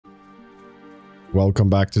Welcome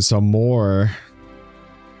back to some more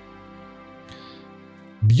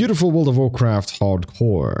beautiful World of Warcraft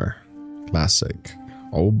Hardcore Classic.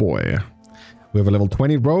 Oh boy. We have a level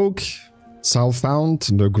 20 rogue,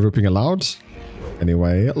 southbound, no grouping allowed.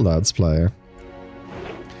 Anyway, let's play.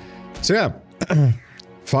 So yeah,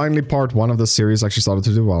 finally part 1 of the series actually started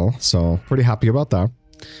to do well, so pretty happy about that.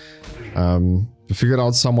 We figured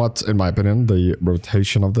out somewhat, in my opinion, the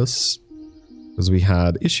rotation of this, because we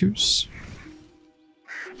had issues.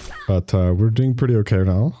 But we're doing pretty okay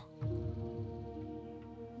now.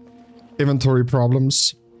 Inventory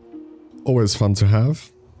problems, always fun to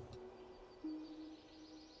have.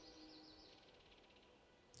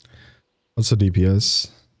 What's the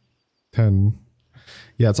DPS? 10.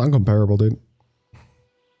 Yeah, it's uncomparable, dude.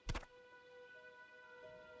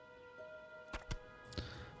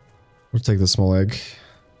 We'll take the small egg.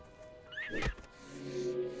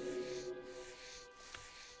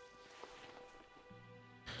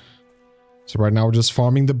 So right now we're just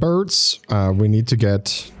farming the birds. We need to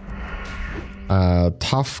get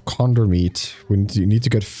tough condor meat. We need to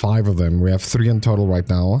get 5 of them. We have 3 in total right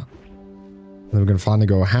now. Then we're gonna finally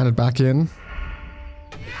go hand it back in.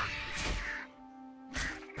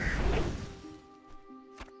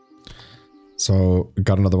 So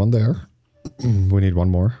got another one there. We need 1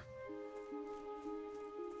 more.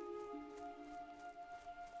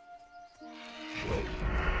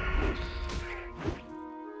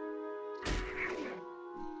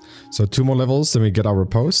 So 2 more levels, then we get our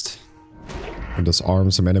riposte. And just arm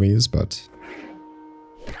some enemies, but...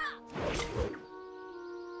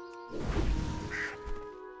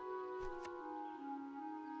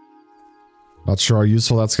 not sure how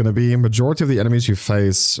useful that's going to be. Majority of the enemies you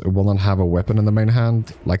face will not have a weapon in the main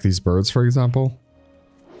hand, like these birds, for example.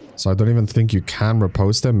 So I don't even think you can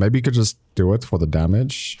riposte them. Maybe you could just do it for the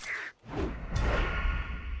damage.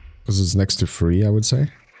 Because it's next to free, I would say.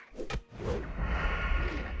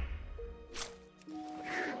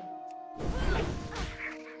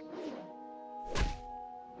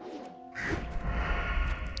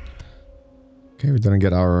 Okay, we didn't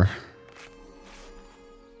get our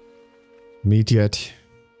meat yet.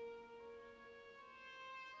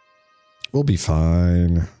 We'll be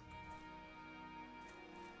fine.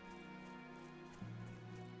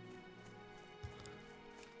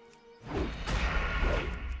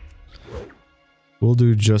 We'll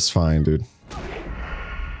do just fine, dude.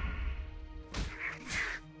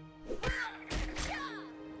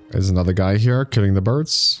 There's another guy here killing the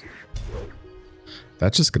birds.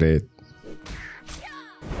 That's just great.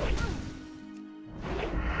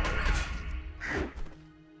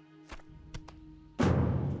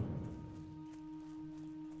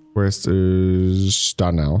 Quest is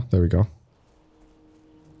done now. There we go.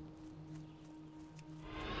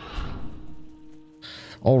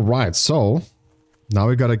 Alright, so now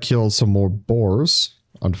we gotta kill some more boars,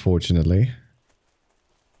 unfortunately.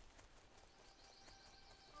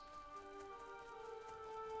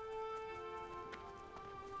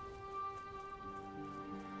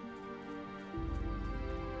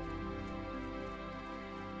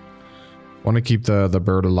 Want to keep the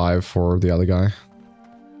bird alive for the other guy.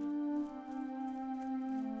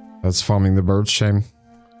 That's farming the birds, shame.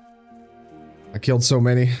 I killed so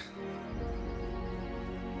many.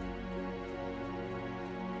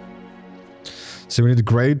 So we need a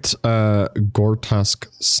great Gore-Tusk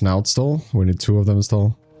snout still. We need 2 of them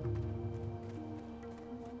still.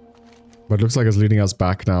 But it looks like it's leading us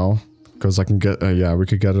back now. Because I can get, yeah, we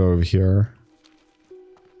could get it over here.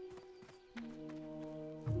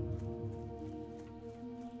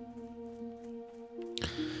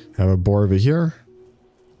 Have a boar over here.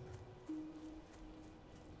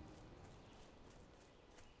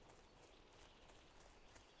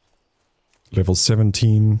 Level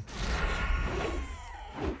 17.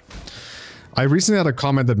 I recently had a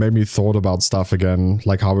comment that made me thought about stuff again,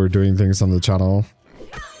 like how we're doing things on the channel.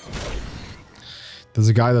 There's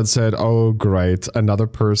a guy that said, oh great, another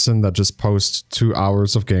person that just posts 2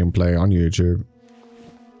 hours of gameplay on YouTube.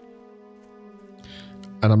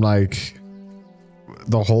 And I'm like,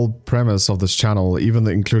 the whole premise of this channel, even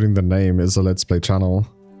including the name, is a Let's Play channel.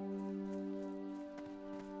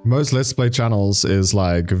 Most Let's Play channels is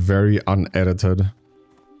like very unedited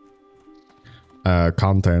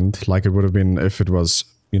content, like it would have been if it was,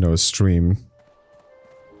 you know, a stream.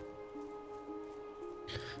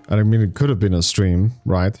 And I mean, it could have been a stream,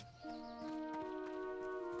 right?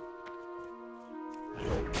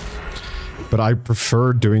 But I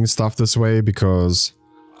prefer doing stuff this way because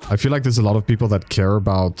I feel like there's a lot of people that care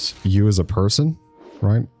about you as a person,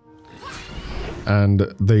 right? And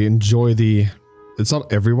they enjoy the... it's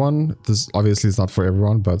not everyone. This obviously is not for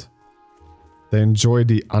everyone, but They enjoy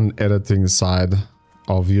the unediting side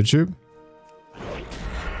of YouTube.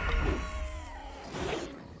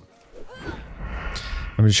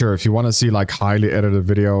 I mean, sure, if you want to see like highly edited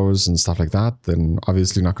videos and stuff like that, then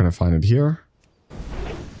obviously not going to find it here.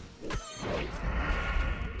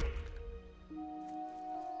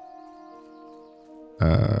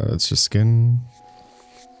 Let's just skin.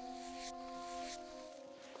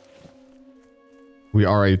 We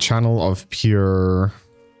are a channel of pure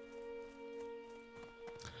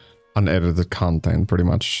unedited content, pretty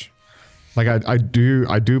much. Like I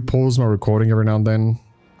do pause my recording every now and then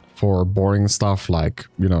for boring stuff like,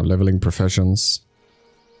 you know, leveling professions,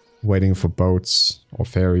 waiting for boats or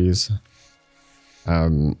ferries.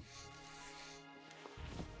 So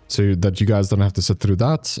that you guys don't have to sit through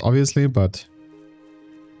that, obviously, but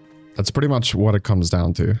that's pretty much what it comes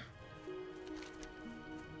down to.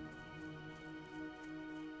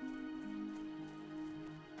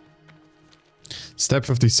 Step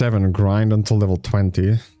 57, grind until level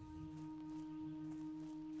 20.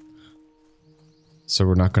 So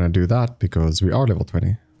we're not going to do that because we are level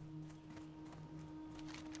 20.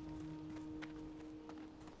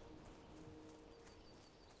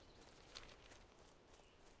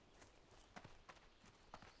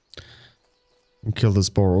 And kill this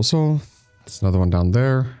boar also. There's another one down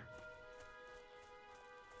there.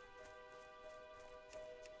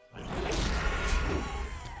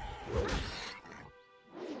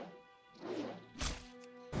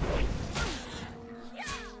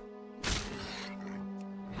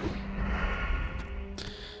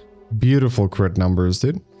 Beautiful crit numbers,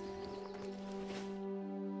 dude.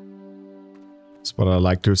 That's what I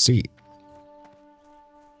like to see.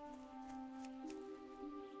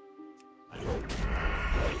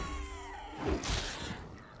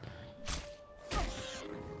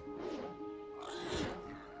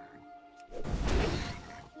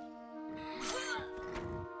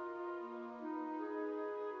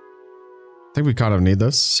 I think we kind of need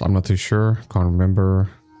this. I'm not too sure. Can't remember.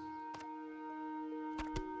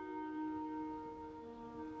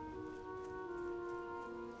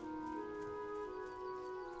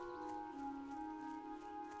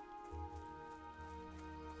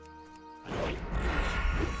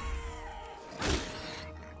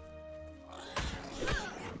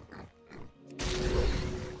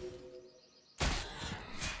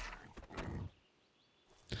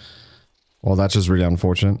 Well, that's just really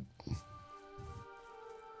unfortunate.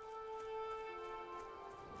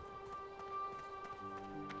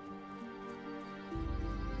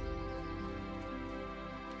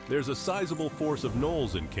 There's a sizable force of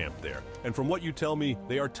gnolls in camp there, and from what you tell me,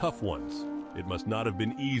 they are tough ones. It must not have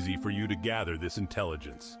been easy for you to gather this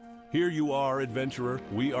intelligence. Here you are, adventurer.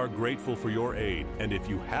 We are grateful for your aid, and if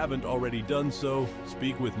you haven't already done so,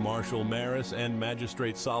 speak with Marshal Maris and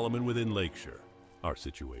Magistrate Solomon within Lakeshire. Our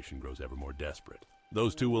situation grows ever more desperate.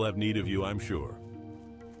 Those two will have need of you, I'm sure.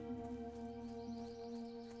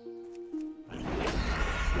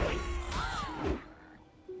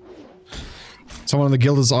 Someone in the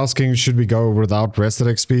guild is asking, should we go without rested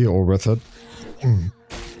XP or with it?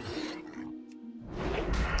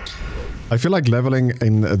 I feel like leveling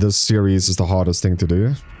in this series is the hardest thing to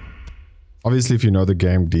do. Obviously, if you know the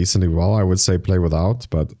game decently well, I would say play without,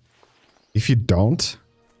 but if you don't,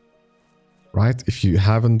 right? If you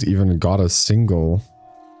haven't even got a single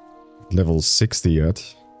level 60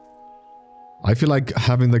 yet, I feel like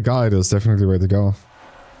having the guide is definitely the way to go.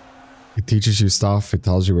 It teaches you stuff, it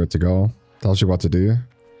tells you where to go. Tells you what to do.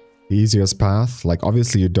 The easiest path. Like,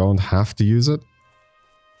 obviously you don't have to use it.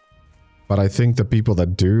 But I think the people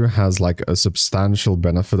that do has like a substantial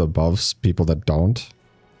benefit above people that don't.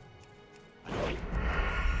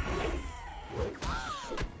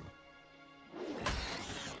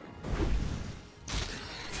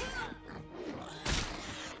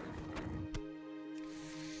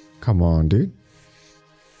 Come on, dude.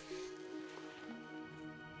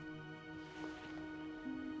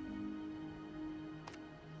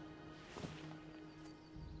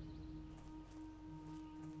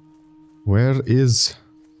 Where is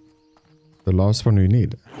the last one we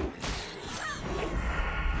need?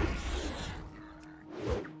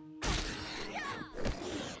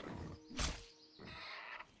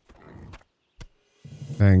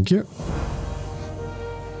 Thank you.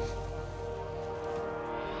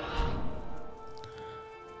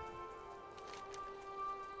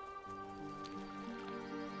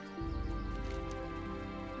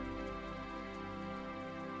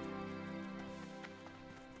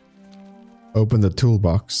 Open the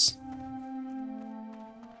toolbox.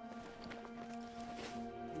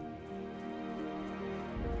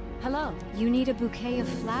 Hello, you need a bouquet of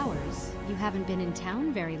flowers. You haven't been in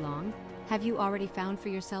town very long. Have you already found for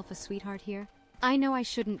yourself a sweetheart here? I know I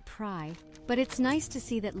shouldn't pry, but it's nice to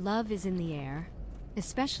see that love is in the air,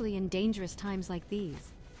 especially in dangerous times like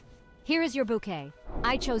these. Here is your bouquet.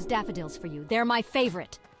 I chose daffodils for you. They're my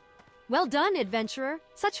favorite. Well done, adventurer.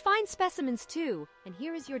 Such fine specimens, too. And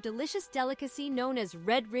here is your delicious delicacy known as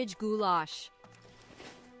Red Ridge Goulash.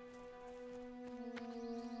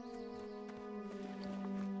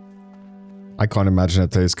 I can't imagine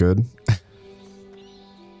it tastes good.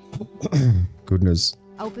 Goodness.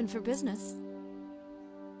 Open for business.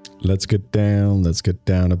 Let's get down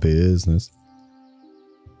to business.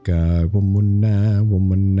 Got one more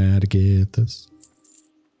night to get this.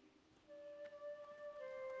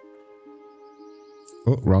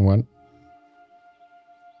 Oh, wrong one.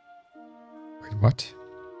 Wait, what?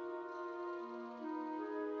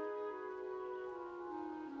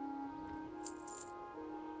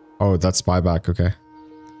 Oh, that's buyback, okay.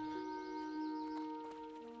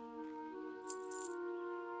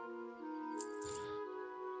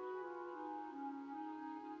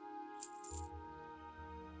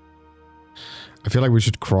 I feel like we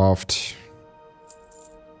should craft.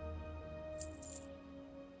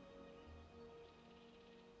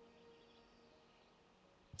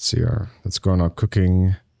 Let's see here. Let's go on our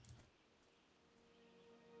cooking.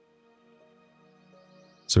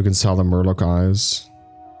 So we can sell the Murloc eyes.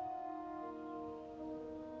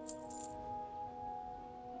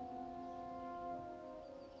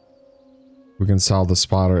 We can sell the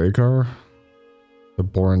spider ichor, the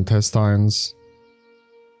boar intestines.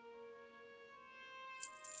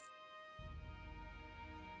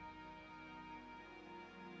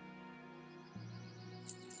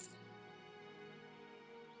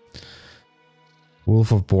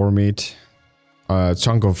 Wolf of boar meat.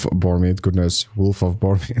 Chunk of boar meat, goodness. Wolf of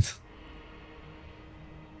boar meat.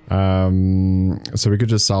 So we could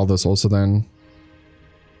just sell this also then.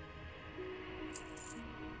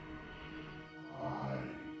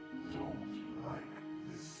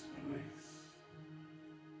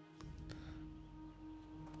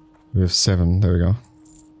 We have 7, there we go.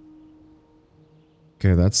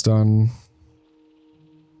 Okay, that's done.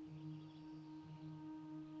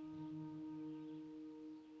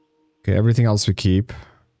 Okay, everything else we keep.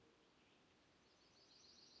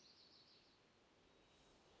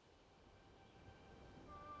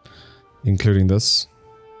 Including this.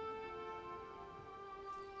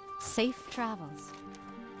 Safe travels.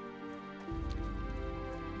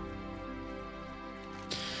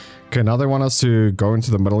 Okay, now they want us to go into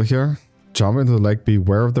the middle here. Jump into the lake,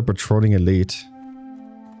 beware of the patrolling elite.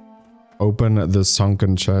 Open the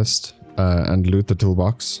sunken chest and loot the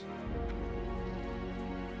toolbox.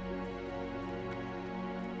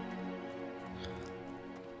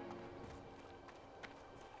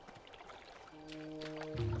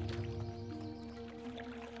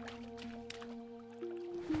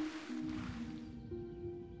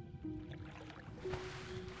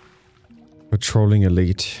 Patrolling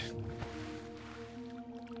elite.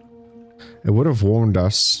 It would have warned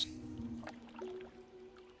us.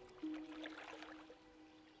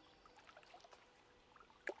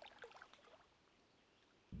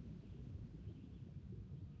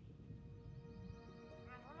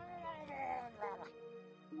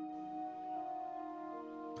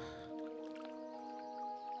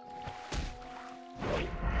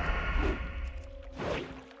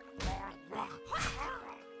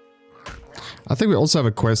 I think we also have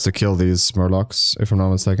a quest to kill these Murlocs, if I'm not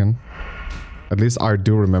mistaken. At least I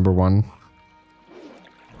do remember one.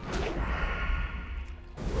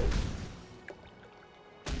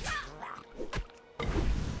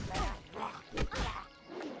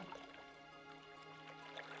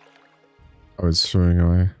 Oh, it's throwing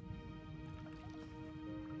away.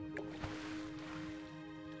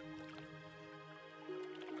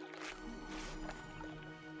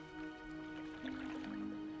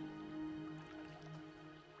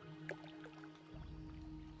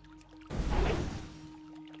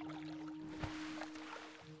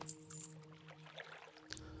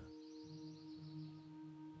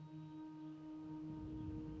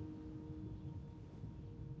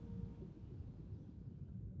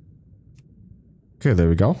 Okay, there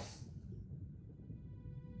we go.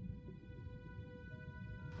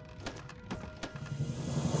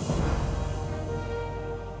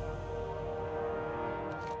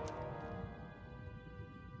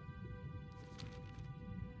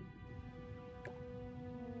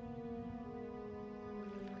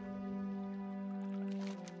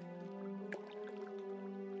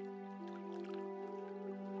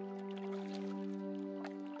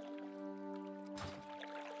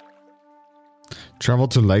 Travel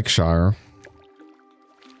to Lakeshire.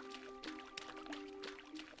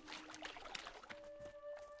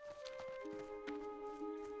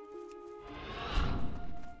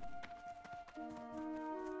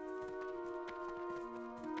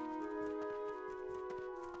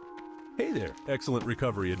 Hey there. Excellent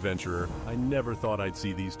recovery, adventurer. I never thought I'd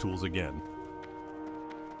see these tools again.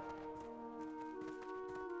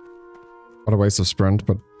 What a waste of sprint,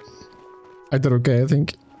 but I did okay, I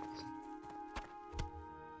think.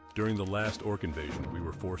 During the last orc invasion, we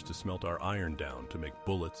were forced to smelt our iron down to make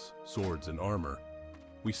bullets, swords, and armor.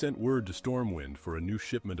 We sent word to Stormwind for a new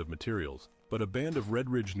shipment of materials, but a band of Red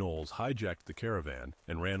Ridge Gnolls hijacked the caravan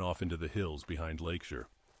and ran off into the hills behind Lakeshire.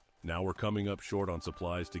 Now we're coming up short on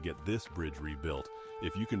supplies to get this bridge rebuilt.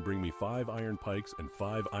 If you can bring me 5 iron pikes and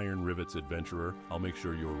 5 iron rivets, adventurer, I'll make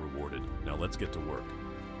sure you're rewarded. Now let's get to work.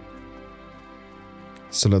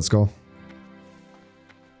 So let's go.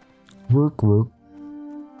 Work, work.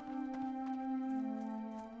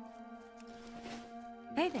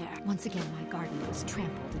 Hey there. Once again, my garden was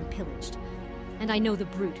trampled and pillaged. And I know the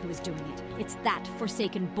brute who is doing it. It's that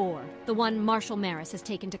forsaken boar, the one Marshal Maris has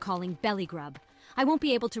taken to calling Bellygrub. I won't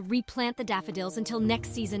be able to replant the daffodils until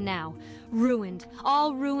next season now. Ruined,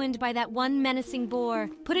 all ruined by that one menacing boar.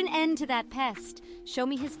 Put an end to that pest. Show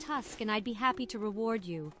me his tusk and I'd be happy to reward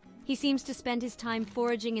you. He seems to spend his time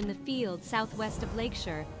foraging in the fields southwest of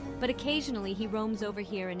Lakeshire, but occasionally he roams over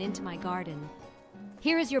here and into my garden.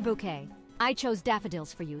 Here is your bouquet. I chose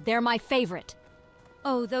daffodils for you. They're my favorite.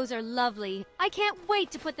 Oh, those are lovely. I can't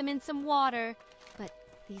wait to put them in some water. But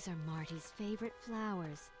these are Marty's favorite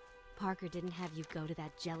flowers. Parker didn't have you go to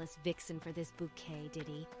that jealous vixen for this bouquet, did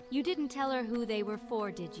he? You didn't tell her who they were for,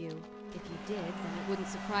 did you? If you did, then it wouldn't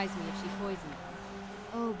surprise me if she poisoned them.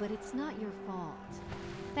 Oh, but it's not your fault.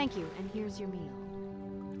 Thank you, and here's your meal.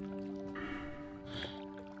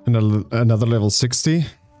 Another level 60?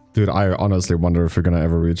 Dude, I honestly wonder if we're gonna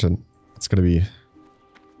ever reach it. It's gonna be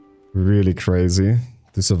really crazy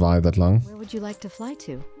to survive that long. Where would you like to fly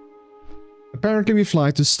to? Apparently we fly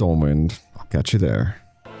to Stormwind. I'll catch you there.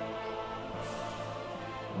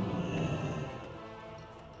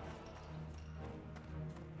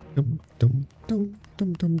 Dum, dum, dum,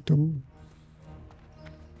 dum, dum, dum.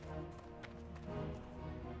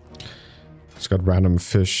 It's got random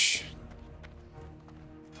fish.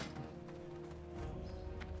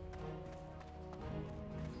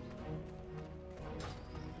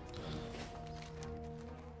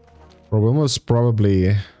 Or we'll most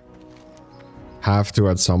probably have to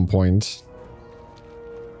at some point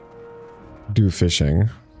do fishing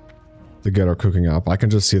to get our cooking up. I can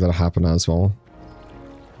just see that happen as well.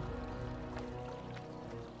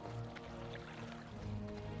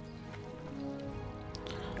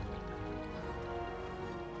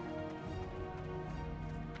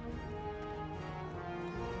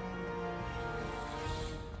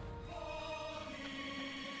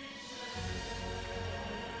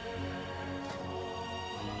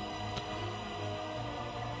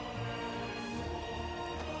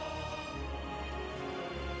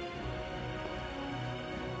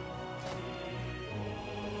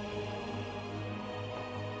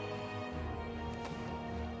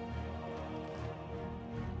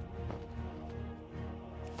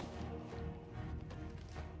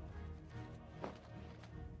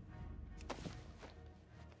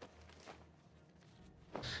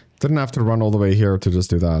 Didn't have to run all the way here to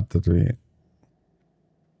just do that, did we?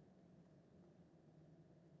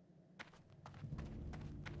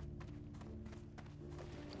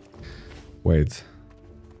 Wait.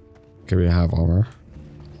 Okay, we have armor.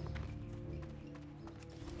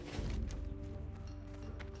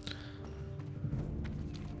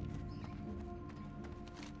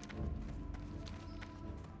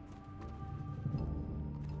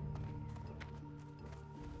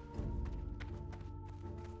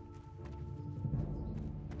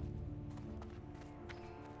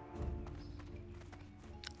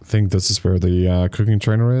 I think this is where the cooking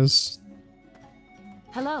trainer is.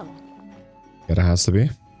 Hello. Yeah, it has to be.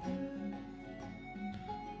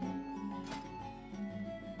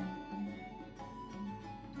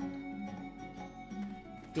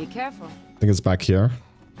 Be careful. I think it's back here.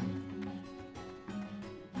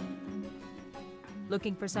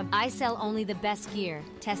 Looking for some... I sell only the best gear,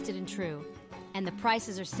 tested and true. And the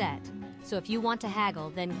prices are set. So if you want to haggle,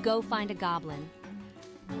 then go find a goblin.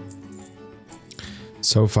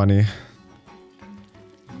 So funny.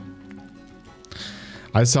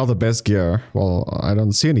 I sell the best gear. Well, I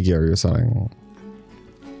don't see any gear you're selling.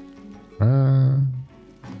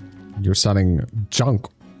 You're selling junk.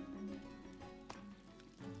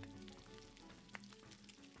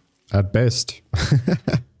 At best.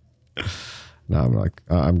 No, I'm like,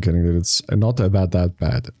 I'm kidding, dude. It's not about that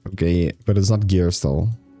bad. Okay, but it's not gear still.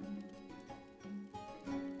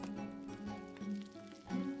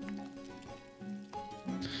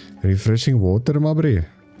 Refreshing water, Mabri.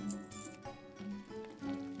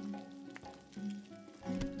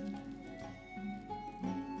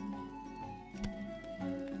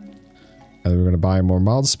 And we're gonna buy more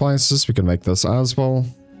mild spices. We can make this as well.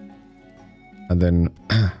 And then,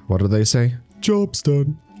 what do they say? Job's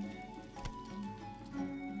done.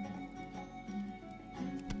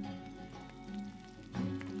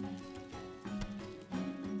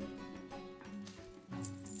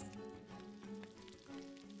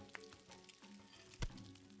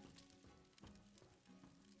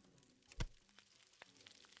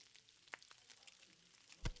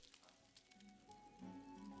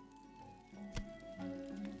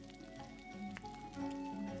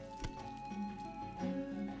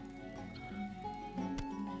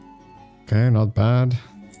 Okay, not bad.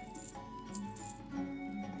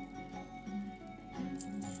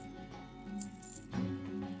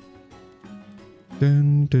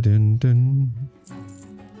 Dun, dun, dun, dun.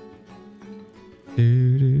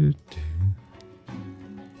 Do, do, do.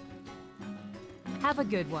 Have a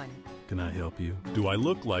good one. Can I help you? Do I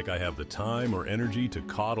look like I have the time or energy to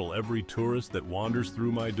coddle every tourist that wanders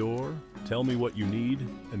through my door? Tell me what you need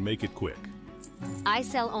and make it quick. I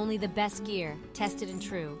sell only the best gear, tested and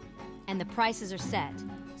true. And the prices are set.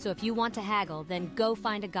 So if you want to haggle, then go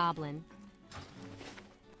find a goblin.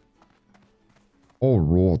 All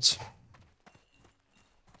right.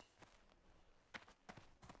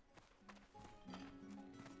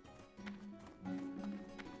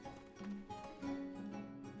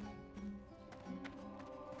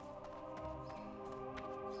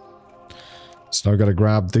 So now we gotta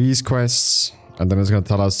grab these quests, and then it's gonna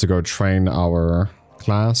tell us to go train our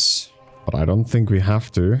class, but I don't think we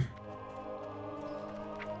have to.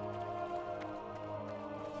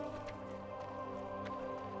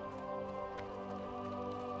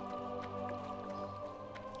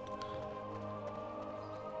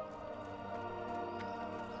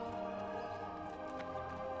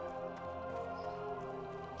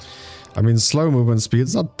 I mean, slow movement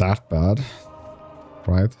speed's not that bad,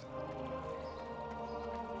 right?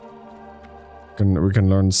 We can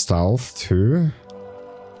learn stealth too.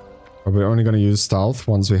 But we're only going to use stealth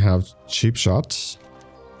once we have cheap shots.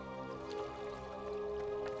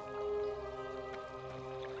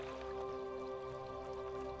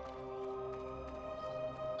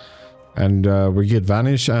 And we get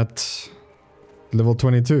vanish at level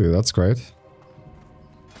 22. That's great.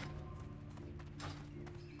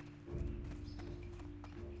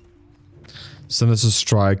 Sinister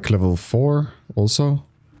Strike level 4 also.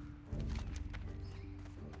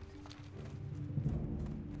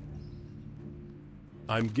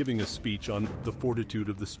 I'm giving a speech on the fortitude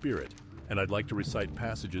of the spirit, and I'd like to recite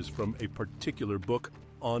passages from a particular book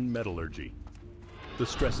on metallurgy. The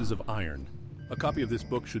Stresses of Iron. A copy of this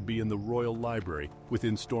book should be in the Royal Library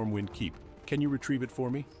within Stormwind Keep. Can you retrieve it for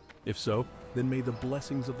me? If so, then may the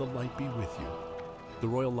blessings of the light be with you. The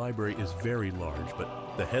Royal Library is very large,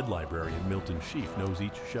 but the head librarian, Milton Sheaf, knows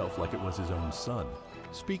each shelf like it was his own son.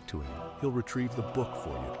 Speak to him. He'll retrieve the book for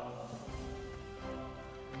you.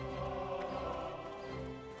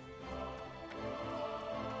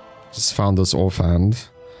 Just found this offhand.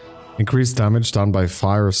 Increased damage done by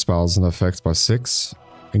fire spells and effects by 6.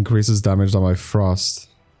 Increases damage done by frost.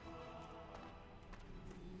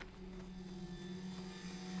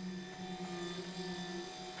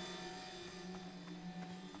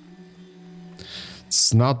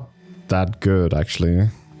 It's not that good, actually.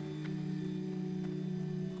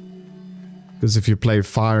 Because if you play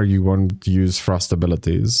fire, you won't use frost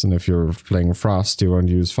abilities. And if you're playing frost, you won't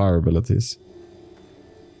use fire abilities.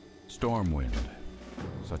 Stormwind,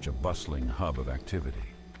 such a bustling hub of activity.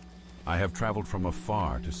 I have traveled from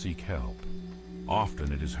afar to seek help.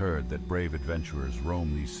 Often it is heard that brave adventurers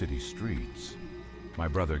roam these city streets. My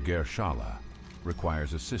brother Gershala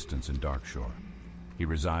requires assistance in Darkshore. He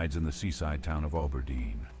resides in the seaside town of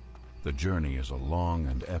Oberdeen. The journey is a long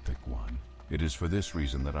and epic one. It is for this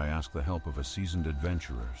reason that I ask the help of a seasoned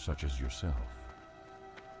adventurer such as yourself.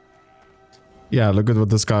 Yeah, look at what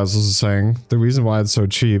this guy is also saying. The reason why it's so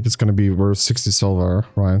cheap, it's going to be worth 60 silver,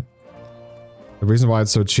 right? The reason why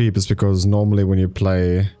it's so cheap is because normally when you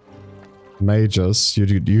play mages, you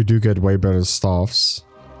do get way better staffs,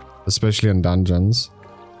 especially in dungeons.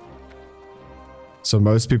 So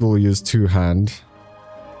most people will use two-hand.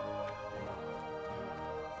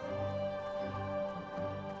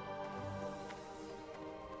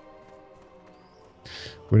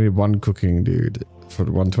 We need one cooking dude for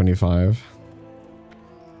 125.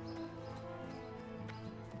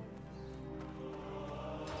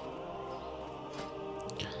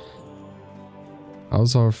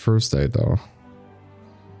 How's our first aid though?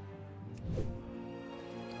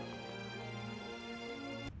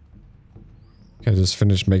 Okay, just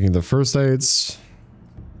finished making the first aids.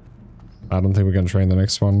 I don't think we can train the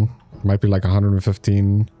next one. Might be like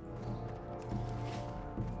 115.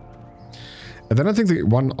 And then I think the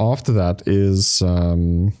one after that is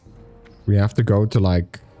we have to go to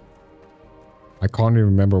like, I can't even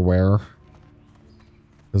remember where.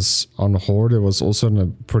 Because on Horde it was also in a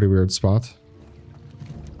pretty weird spot.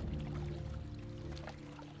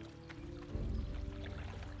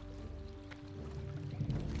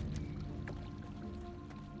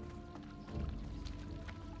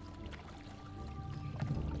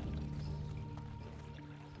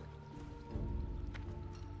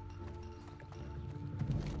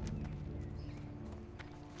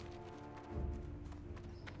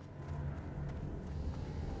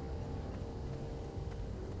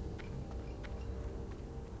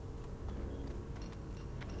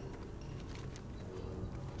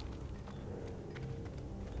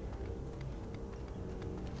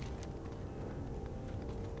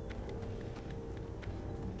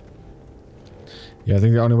 Yeah, I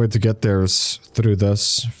think the only way to get there is through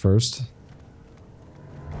this first.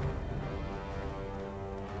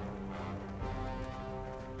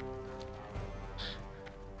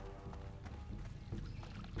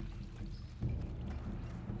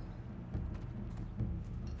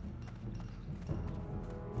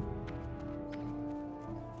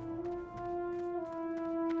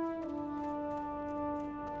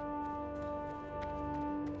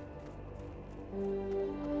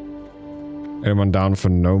 Anyone down for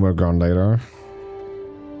Nomergon later?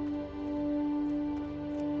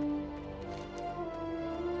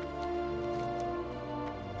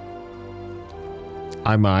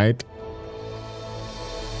 I might.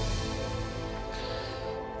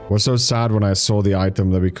 Was so sad when I saw the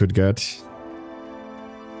item that we could get.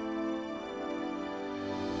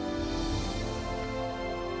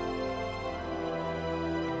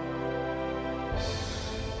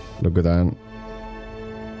 Look at that.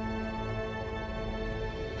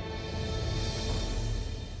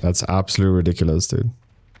 That's absolutely ridiculous, dude.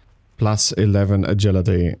 Plus 11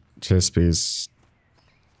 agility chess piece.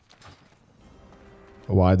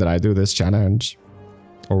 Why did I do this challenge?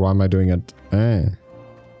 Or why am I doing it?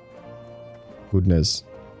 Goodness.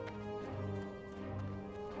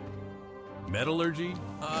 Metallurgy?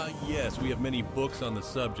 Yes, we have many books on the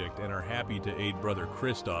subject and are happy to aid Brother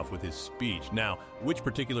Christoph with his speech. Now, which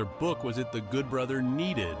particular book was it the good brother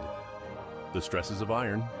needed? The Stresses of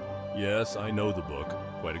Iron. Yes, I know the book.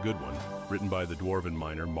 Quite a good one. Written by the dwarven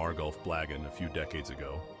miner Margulf Blagan a few decades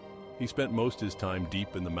ago. He spent most his time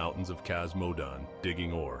deep in the mountains of Khazmodan,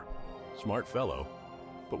 digging ore. Smart fellow.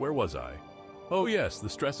 But where was I? Oh yes, The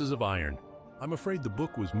Stresses of Iron. I'm afraid the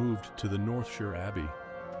book was moved to the Northshire Abbey.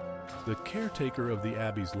 The caretaker of the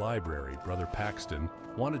Abbey's library, Brother Paxton,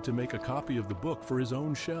 wanted to make a copy of the book for his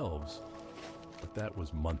own shelves. But that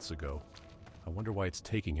was months ago. I wonder why it's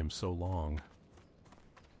taking him so long.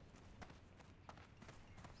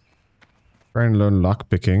 Try and learn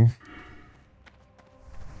lockpicking.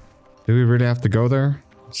 Do we really have to go there?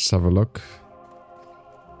 Let's have a look.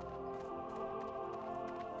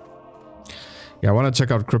 Yeah, I want to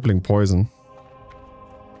check out Crippling Poison.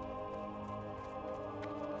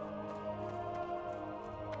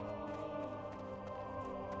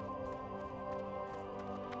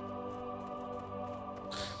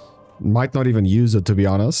 Might not even use it, to be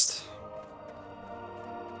honest.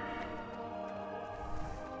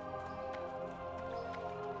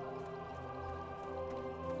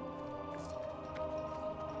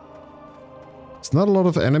 It's not a lot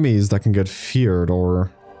of enemies that can get feared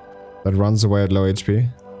or that runs away at low HP.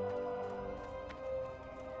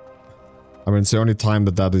 I mean, it's the only time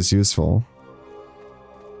that that is useful.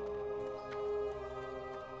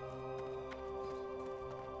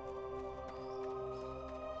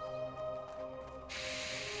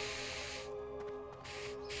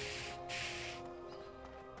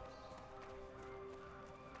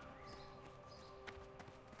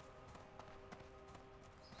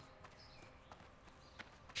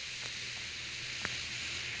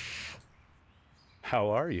 How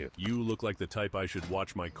are you? You look like the type I should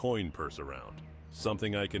watch my coin purse around.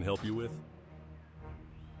 Something I can help you with?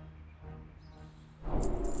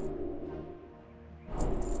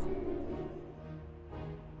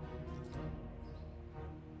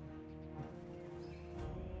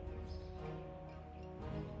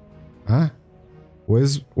 Huh?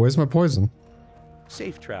 Where's my poison?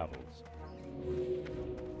 Safe travels.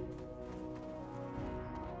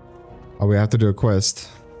 Oh, we have to do a quest.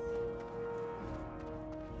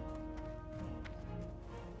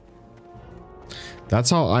 That's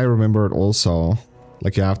how I remember it also.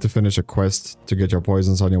 Like, you have to finish a quest to get your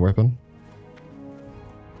poisons on your weapon.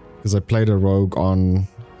 Because I played a rogue on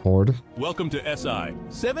Horde. Welcome to SI.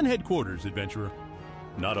 7 headquarters, adventurer.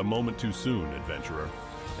 Not a moment too soon, adventurer.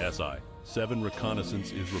 SI. 7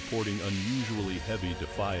 Reconnaissance is reporting unusually heavy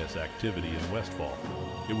Defias activity in Westfall.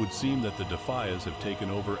 It would seem that the Defias have taken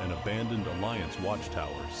over an abandoned Alliance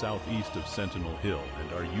watchtower southeast of Sentinel Hill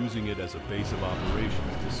and are using it as a base of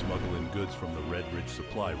operations to smuggle in goods from the Red Ridge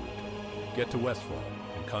supply route. Get to Westfall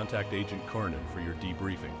and contact Agent Kernan for your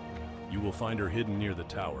debriefing. You will find her hidden near the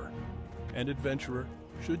tower. And Adventurer,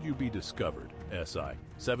 should you be discovered, SI,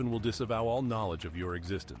 7 will disavow all knowledge of your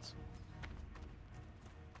existence.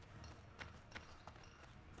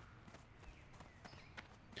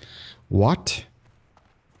 What?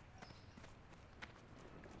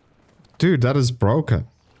 Dude, that is broken.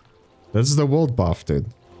 This is the world buff, dude.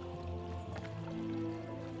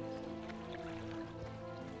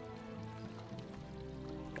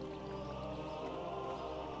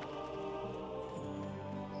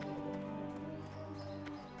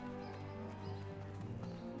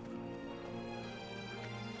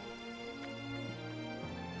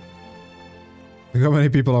 Look how many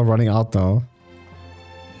people are running out now.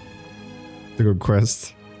 The good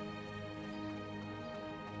quest.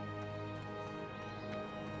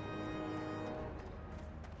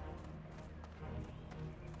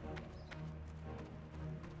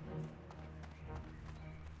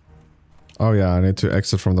 Oh yeah, I need to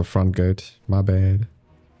exit from the front gate. My bad.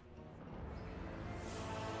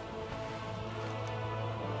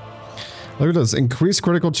 Look at this. Increase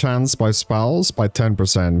critical chance by spells by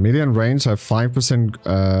 10%. Median range at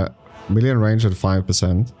 5%. Median range at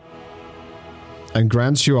 5%. And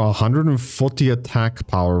grants you 140 attack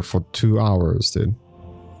power for 2 hours, dude.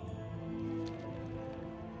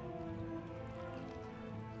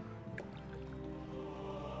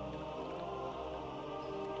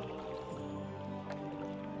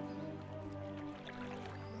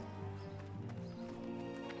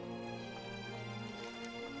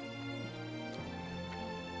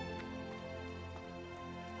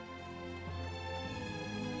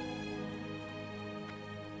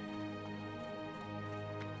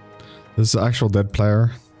 This is an actual dead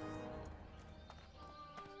player.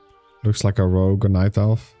 Looks like a rogue or night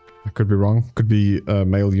elf. I could be wrong. Could be a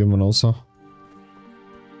male human also.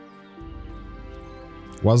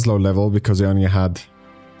 Was low level because he only had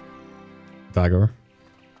dagger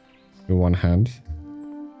in one hand.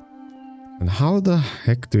 And how the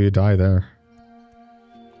heck do you die there?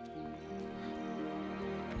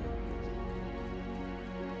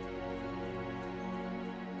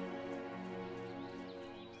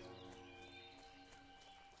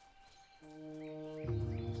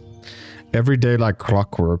 Every day like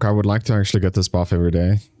clockwork. I would like to actually get this buff every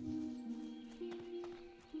day.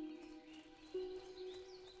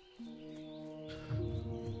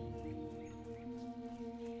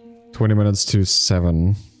 $20 minutes to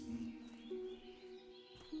 7.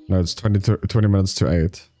 No, it's 20 minutes to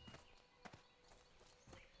 8.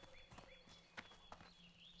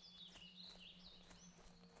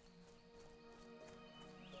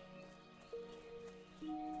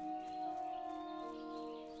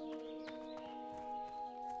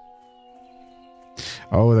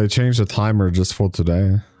 Oh, they changed the timer just for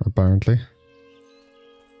today, apparently.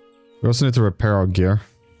 We also need to repair our gear.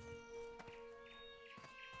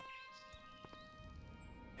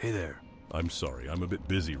 Hey there. I'm sorry, I'm a bit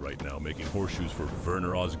busy right now making horseshoes for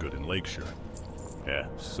Werner Osgood in Lakeshire. Yeah,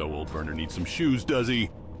 so old Werner needs some shoes, does he?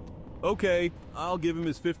 Okay, I'll give him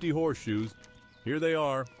his 50 horseshoes. Here they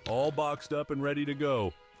are, all boxed up and ready to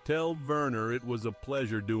go. Tell Werner it was a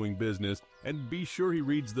pleasure doing business, and be sure he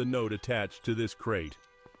reads the note attached to this crate.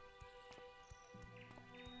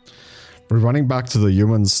 We're running back to the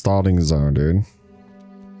human starting zone, dude.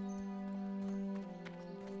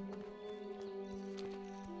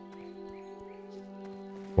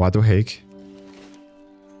 What the heck?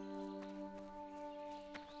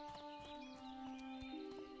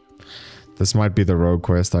 This might be the rogue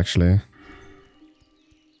quest, actually.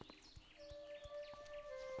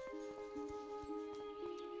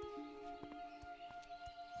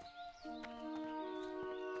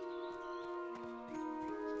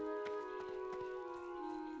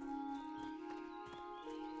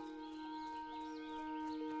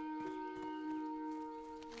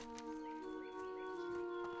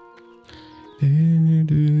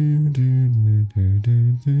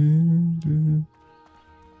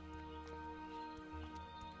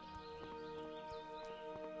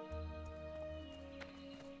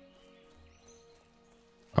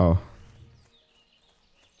 Oh.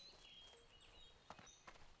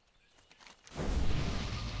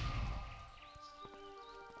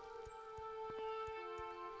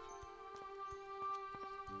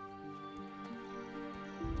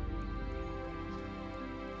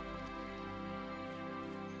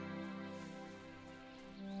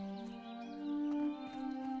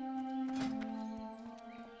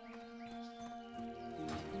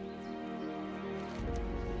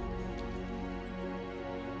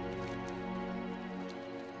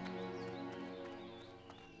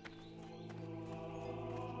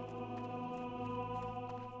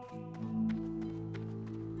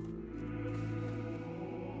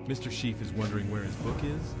 Mr. Sheaf is wondering where his book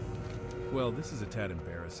is? Well, this is a tad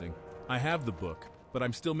embarrassing. I have the book, but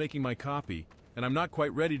I'm still making my copy, and I'm not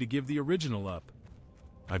quite ready to give the original up.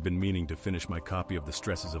 I've been meaning to finish my copy of The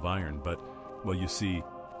Stresses of Iron, but, well, you see,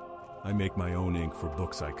 I make my own ink for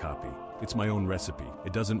books I copy. It's my own recipe.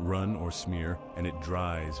 It doesn't run or smear, and it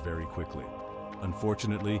dries very quickly.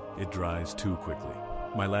 Unfortunately, it dries too quickly.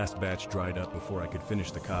 My last batch dried up before I could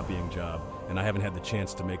finish the copying job, and I haven't had the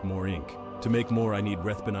chance to make more ink. To make more, I need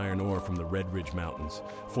Rethben iron ore from the Red Ridge Mountains.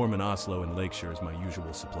 Foreman Oslo and Lakeshire is my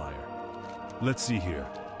usual supplier. Let's see here.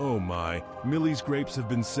 Oh my, Millie's grapes have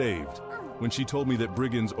been saved. When she told me that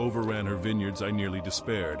brigands overran her vineyards, I nearly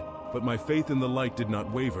despaired. But my faith in the light did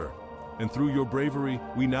not waver. And through your bravery,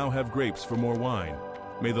 we now have grapes for more wine.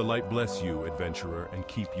 May the light bless you, adventurer, and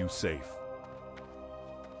keep you safe.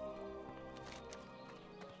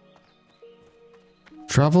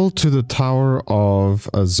 Travel to the Tower of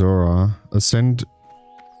Azura. Ascend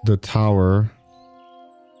the tower.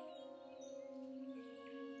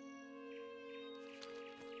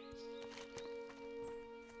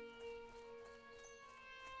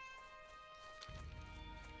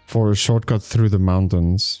 For a shortcut through the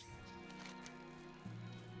mountains.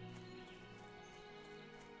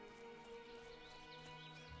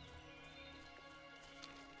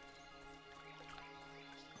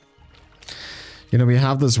 You know, we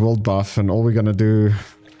have this world buff and all we're gonna do,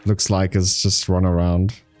 looks like, is just run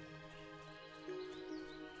around.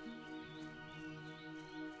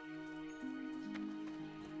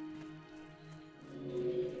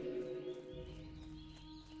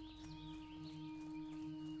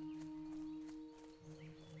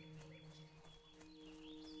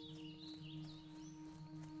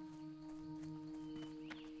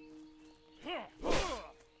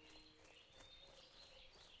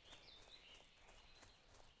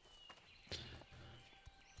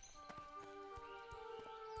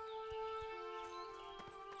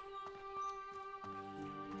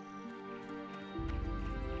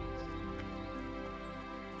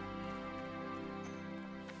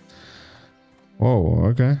 Whoa,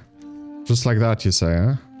 okay. Just like that, you say,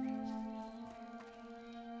 huh?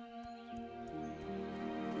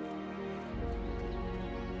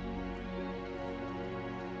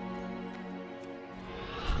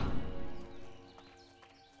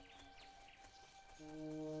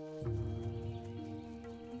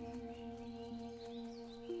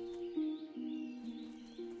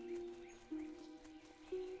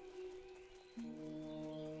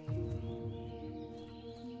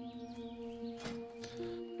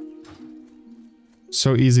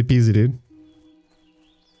 So easy peasy, dude.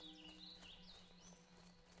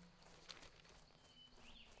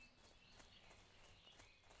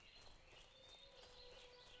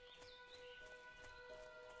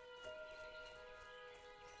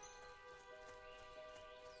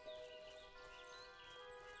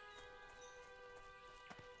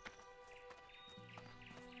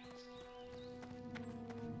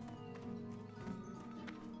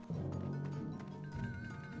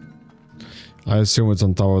 I assume it's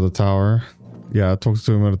on top of the tower. Yeah, talk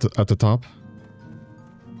to him at the top.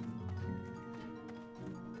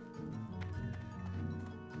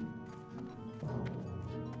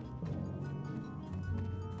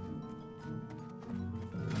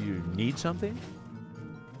 You need something?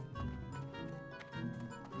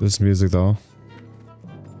 This music though.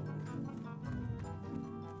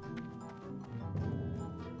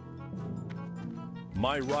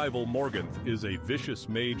 My rival Morganth is a vicious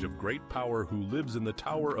mage of great power who lives in the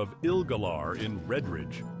Tower of Ilgalar in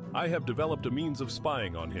Redridge. I have developed a means of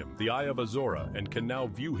spying on him, the Eye of Azora, and can now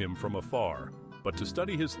view him from afar. But to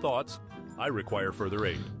study his thoughts, I require further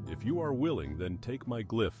aid. If you are willing, then take my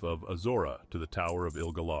glyph of Azora to the Tower of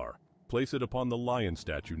Ilgalar. Place it upon the lion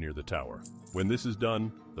statue near the tower. When this is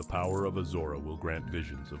done, the power of Azora will grant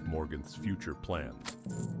visions of Morganth's future plans.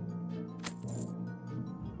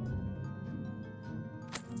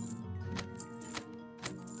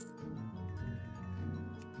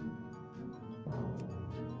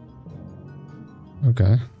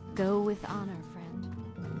 Okay. Go with honor, friend.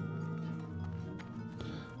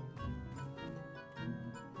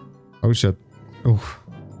 Oh shit. Oof.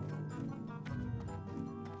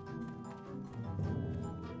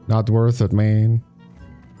 Not worth it, man.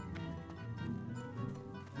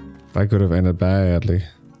 I could have ended badly.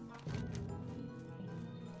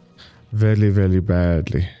 Very, very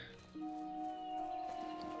badly.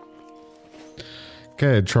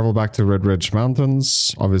 Okay, travel back to Red Ridge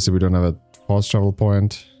Mountains. Obviously, we don't have a fast travel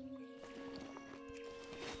point.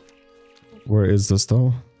 Where is this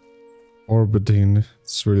though? Orbiting.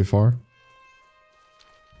 It's really far.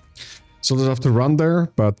 So I'll have to run there,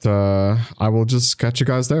 but I will just catch you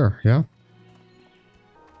guys there, yeah?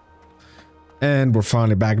 And we're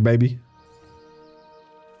finally back, baby.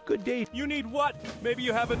 Good day. You need what? Maybe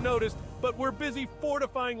you haven't noticed, but we're busy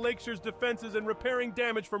fortifying Lakeshire's defenses and repairing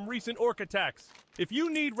damage from recent orc attacks. If you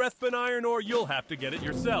need Rathbun iron ore, you'll have to get it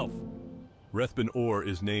yourself. Rathbun ore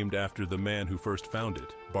is named after the man who first found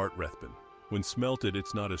it, Bart Rathbun. When smelted,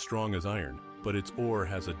 it's not as strong as iron, but its ore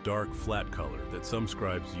has a dark, flat color that some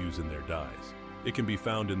scribes use in their dyes. It can be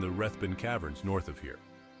found in the Rathbun caverns north of here.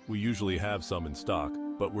 We usually have some in stock,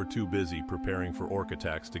 but we're too busy preparing for orc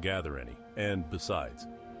attacks to gather any. And besides,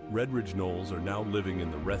 Redridge gnolls are now living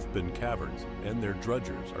in the Rathbun caverns, and their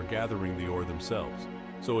drudgers are gathering the ore themselves.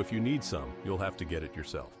 So if you need some, you'll have to get it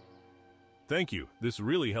yourself. Thank you, this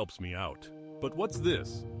really helps me out. But what's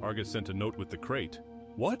this? Argus sent a note with the crate.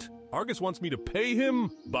 What? Argus wants me to pay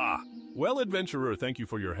him? Bah! Well, adventurer, thank you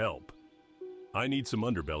for your help. I need some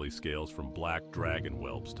underbelly scales from black dragon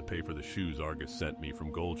whelps to pay for the shoes Argus sent me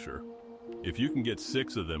from Goldshire. If you can get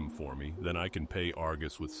 6 of them for me, then I can pay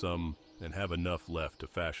Argus with some and have enough left to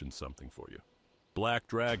fashion something for you. Black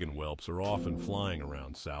dragon whelps are often flying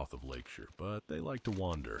around south of Lakeshire, but they like to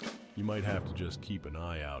wander. You might have to just keep an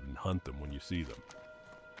eye out and hunt them when you see them.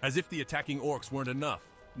 As if the attacking orcs weren't enough.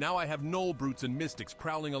 Now I have gnoll brutes and mystics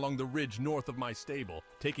prowling along the ridge north of my stable,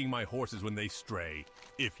 taking my horses when they stray.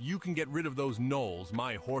 If you can get rid of those gnolls,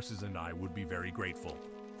 my horses and I would be very grateful.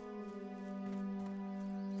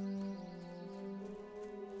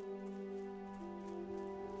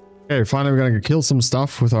 Okay, finally we're gonna kill some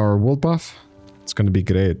stuff with our wool buff. It's gonna be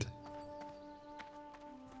great.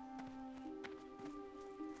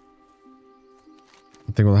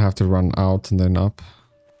 I think we'll have to run out and then up.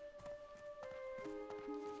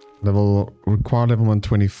 Require level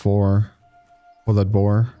 124 for that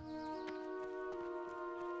boar.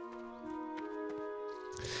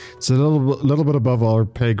 It's a little bit above our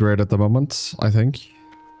pay grade at the moment, I think.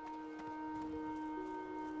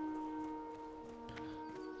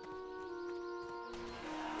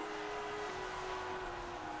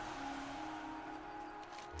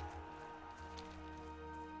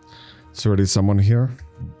 There's already someone here.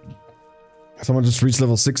 Someone just reached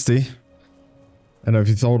level 60. And if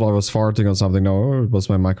you thought I was farting or something, no, it was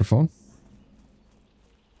my microphone.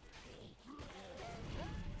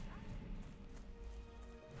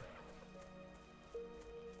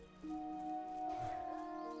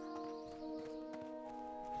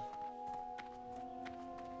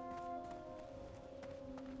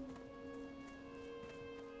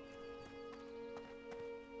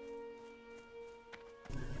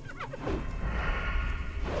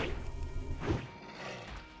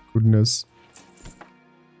 Goodness.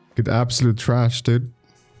 Get absolute trash, dude.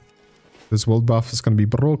 This world buff is gonna be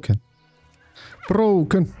broken.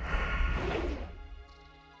 Broken.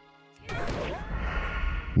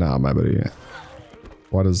 Nah, my buddy.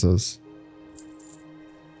 What is this?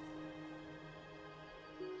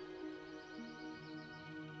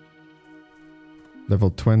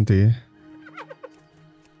 Level 20.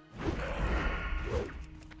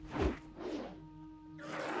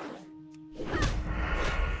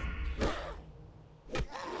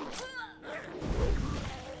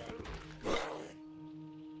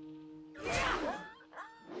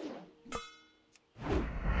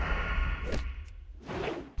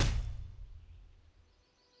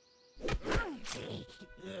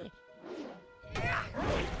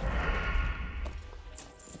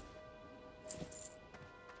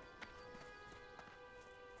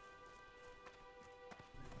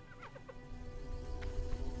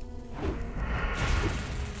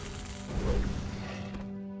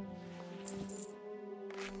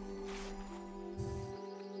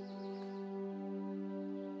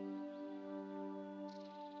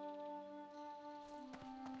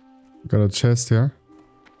 Got a chest here.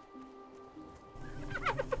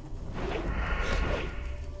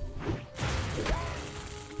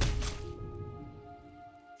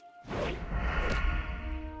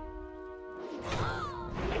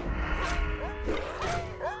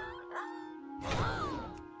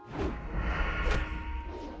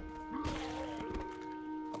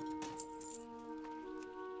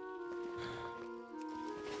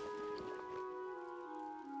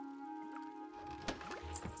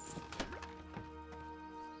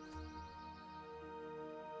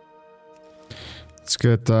 Let's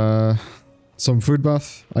get some food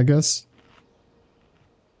buff, I guess.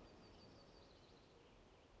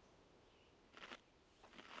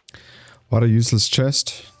 What a useless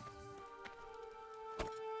chest.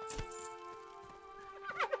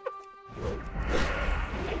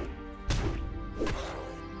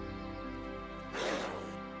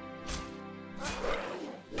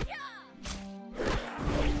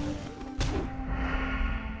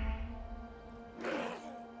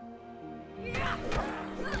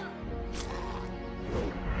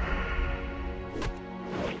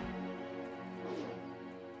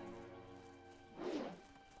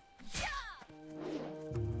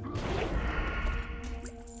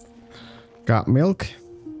 Got milk?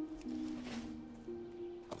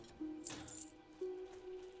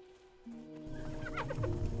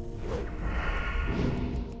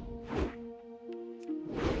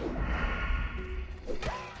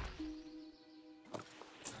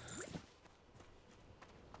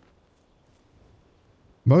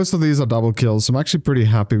 Most of these are double kills, so I'm actually pretty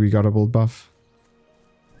happy we got a build buff.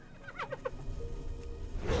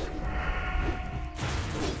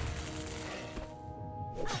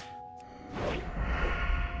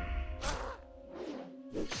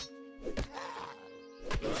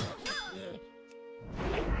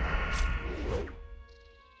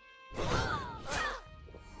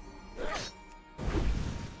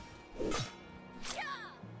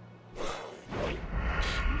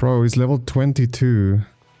 Bro, he's level 22.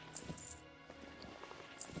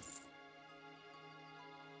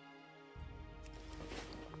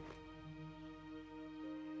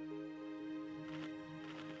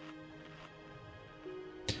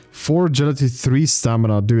 Four agility, 3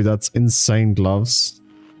 stamina. Dude, that's insane gloves.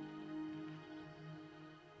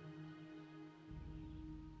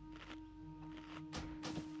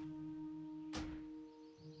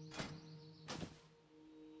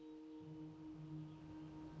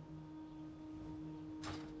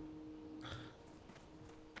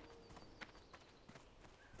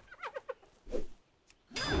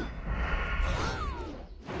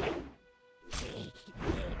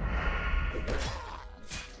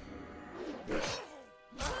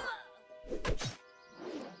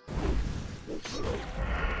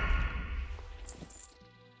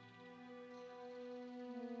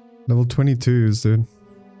 Level 22s, dude.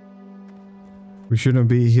 We shouldn't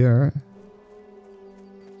be here.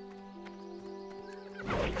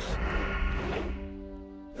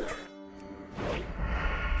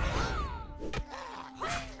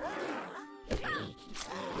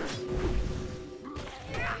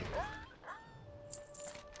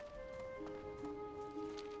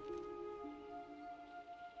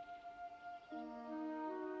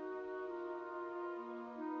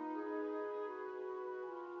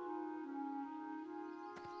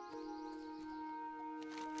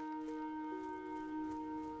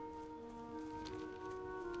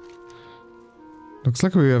 Looks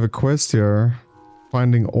like we have a quest here.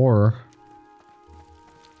 Finding ore.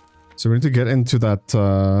 So we need to get into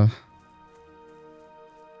that,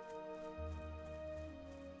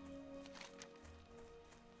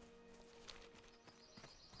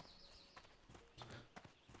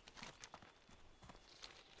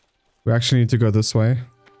 we actually need to go this way.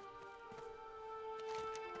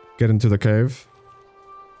 Get into the cave.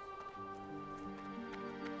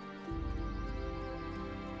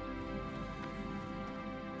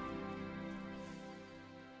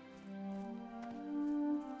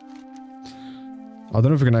 I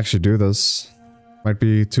don't know if we can actually do this. Might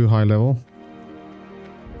be too high level.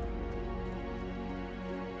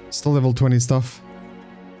 Still level 20 stuff.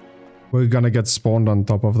 We're gonna get spawned on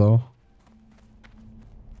top of though.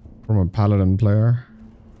 From a paladin player.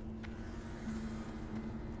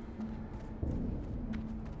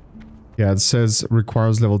 Yeah, it says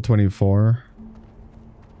requires level 24.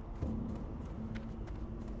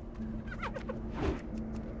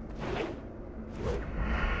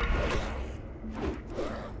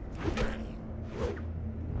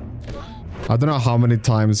 I don't know how many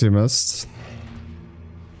times he missed.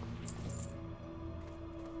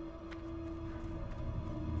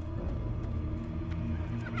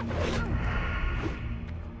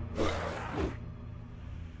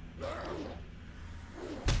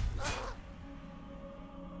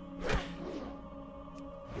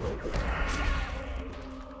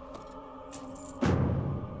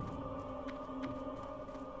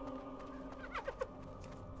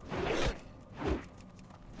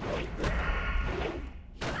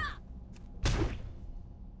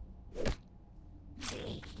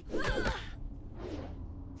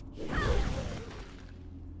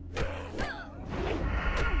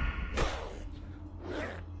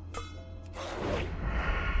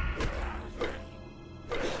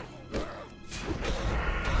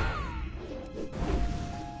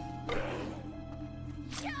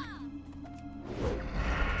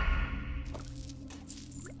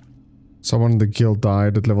 Someone in the guild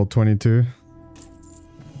died at level 22.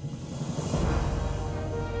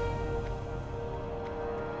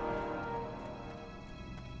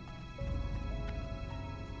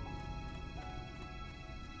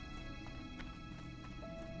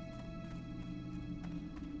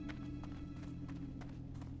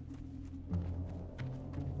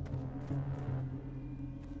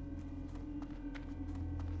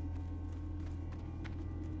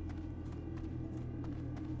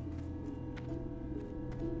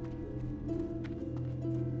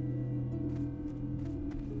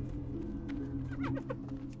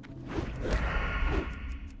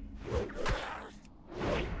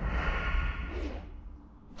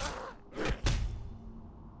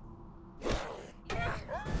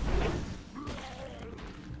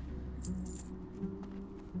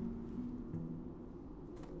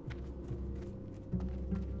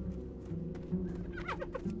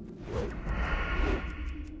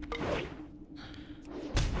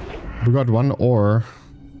 We got one ore.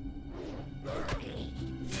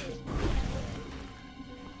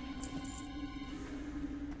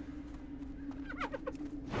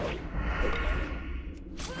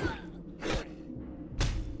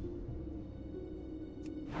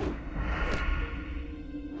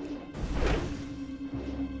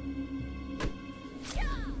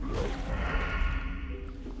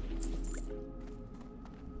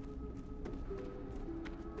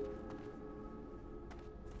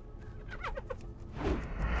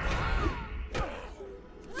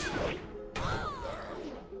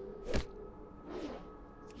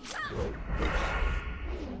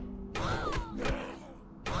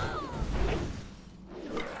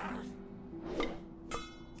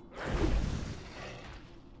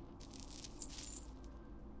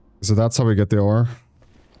 So that's how we get the ore.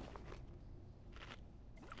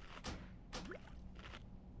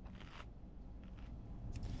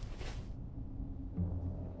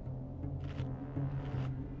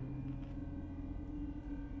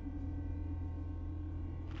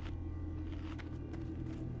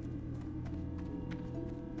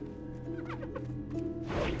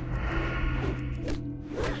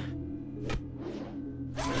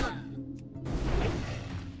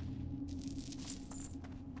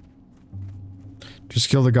 Just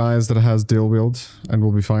kill the guys that has dual wield and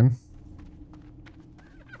we'll be fine.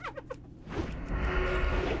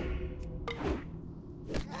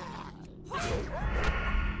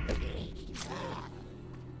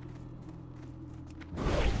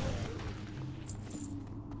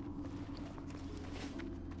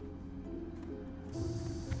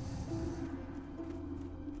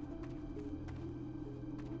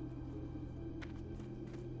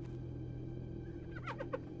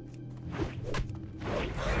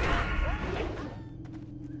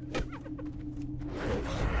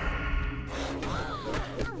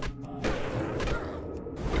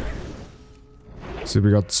 See, we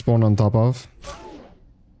got spawn on top of.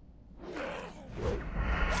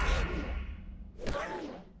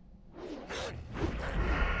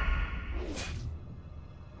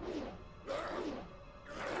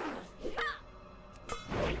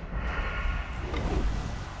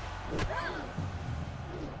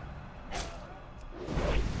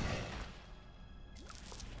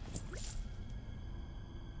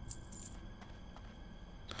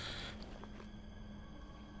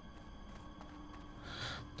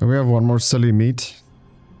 Then we have one more silly meat.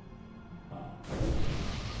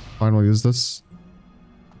 Fine, we'll use this.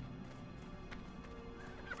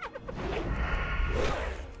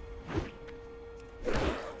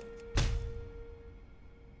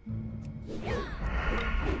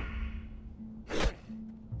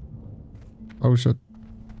 Oh shit.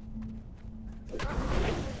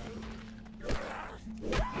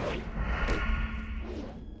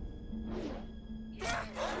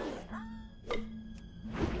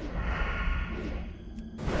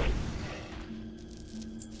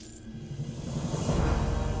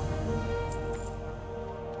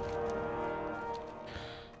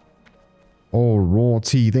 Oh, raw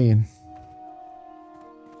tea then.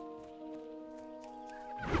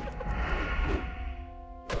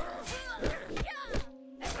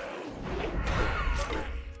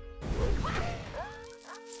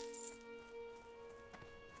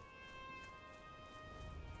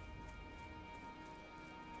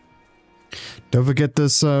 Don't forget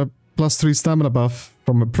this +3 stamina buff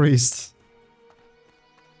from a priest.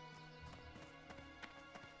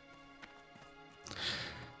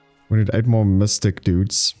 We need 8 more mystic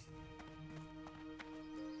dudes.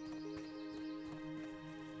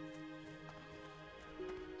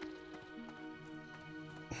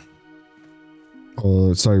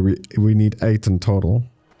 Oh, sorry, we need 8 in total.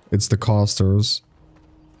 It's the casters,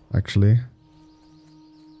 actually.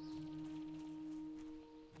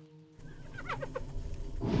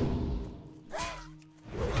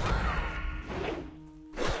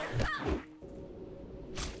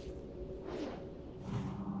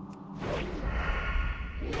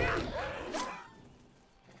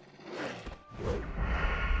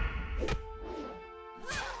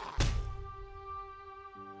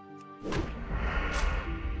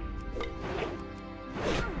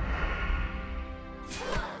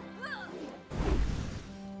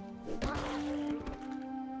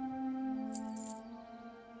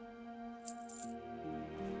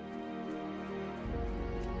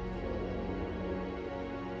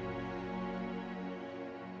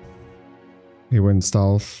 He went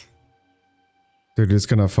stealth. Dude, he's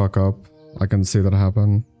gonna fuck up. I can see that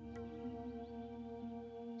happen.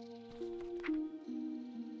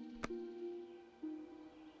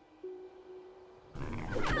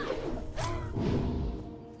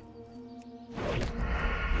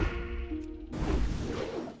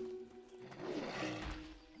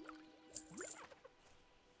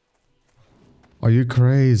 Are you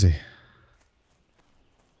crazy?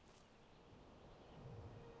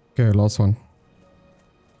 Okay, last one.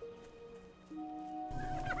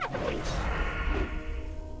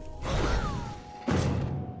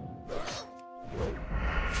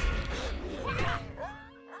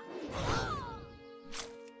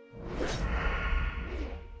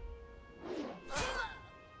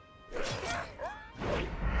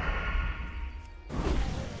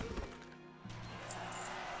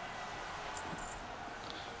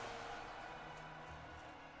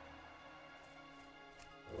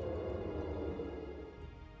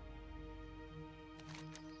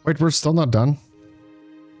 Wait, we're still not done.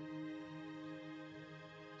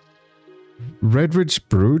 Redridge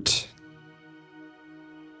Brute.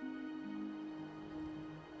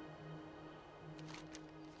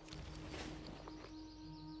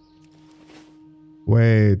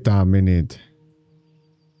 Wait a minute.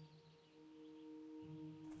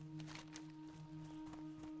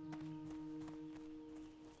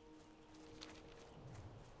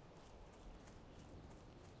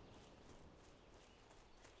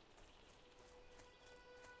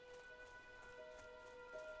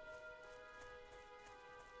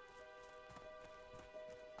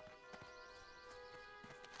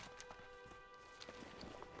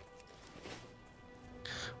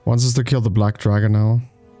 Wants us to kill the black dragon now.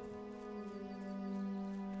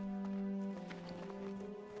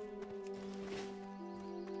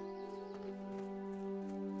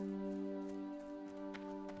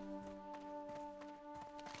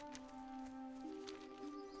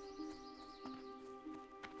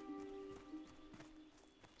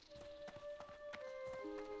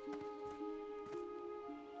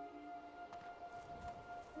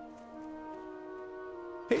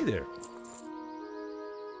 Hey there.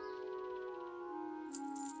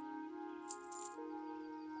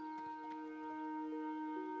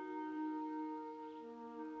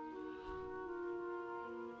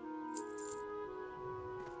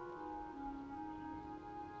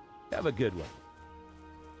 Have a good one.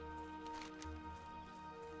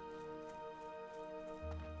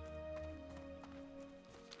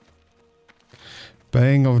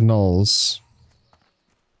 Baying of Knolls.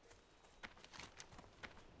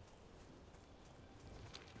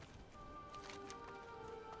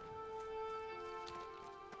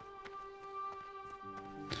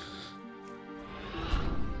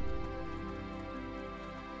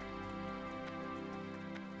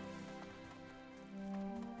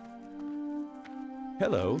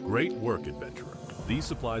 Hello. Great work, adventurer. These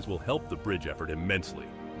supplies will help the bridge effort immensely.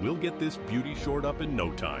 We'll get this beauty shored up in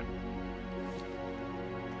no time.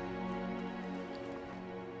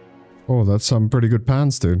 Oh, that's some pretty good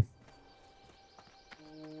pants, dude.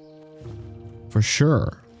 For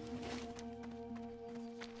sure.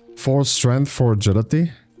 4 strength, 4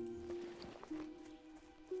 agility.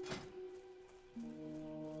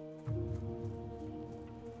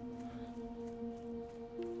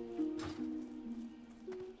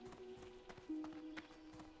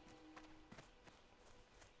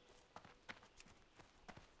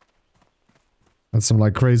 That's some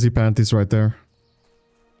like crazy panties right there.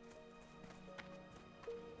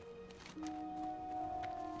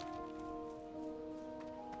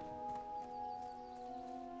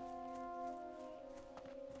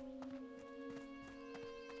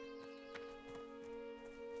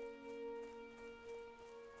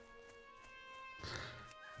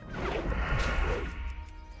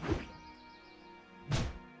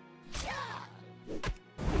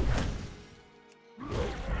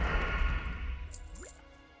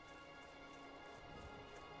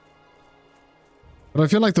 But I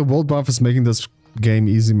feel like the world buff is making this game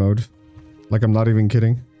easy mode. Like, I'm not even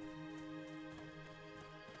kidding.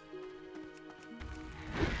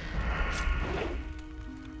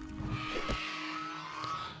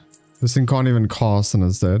 This thing can't even cast and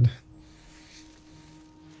it's dead.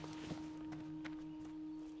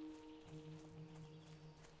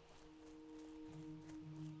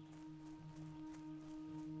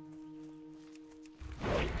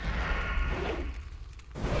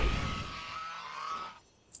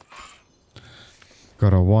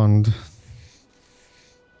 Got a wand.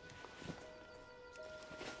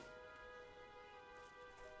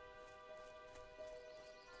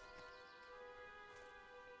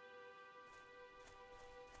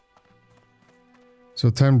 So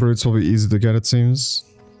 10 brutes will be easy to get, it seems.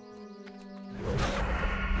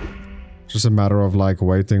 Just a matter of like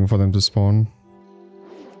waiting for them to spawn.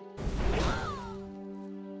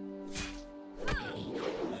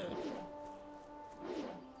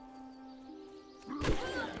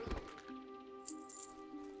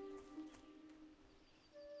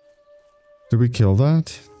 Did we kill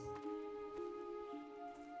that?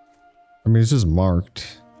 mean, it's just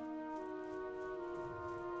marked.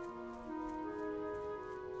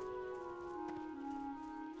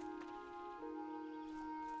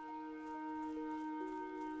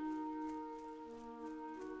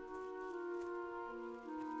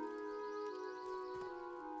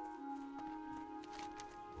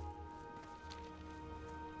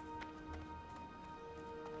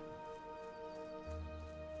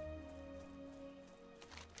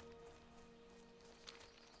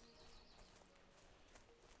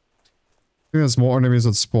 I think there's more enemies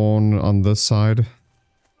that spawn on this side.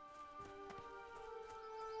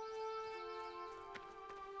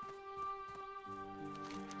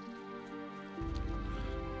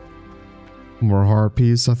 More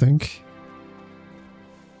harpies, I think.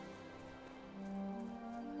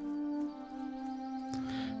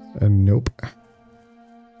 And nope.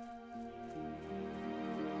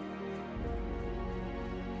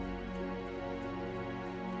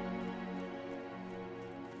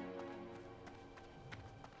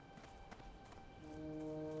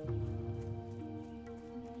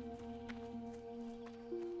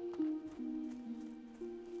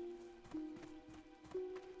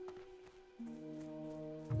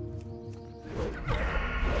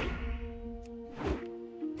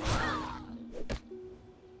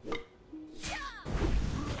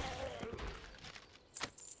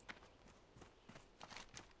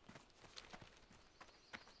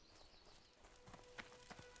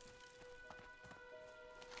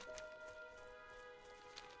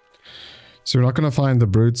 So you're not gonna find the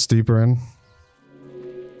brutes deeper in?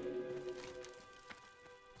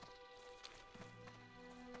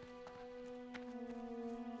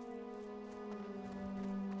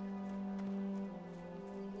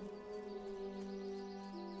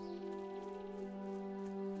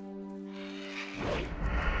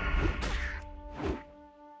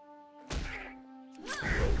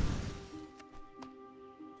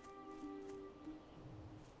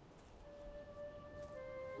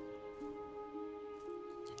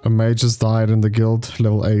 A mage just died in the guild,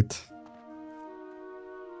 level 8.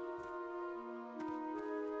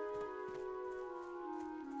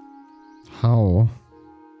 How?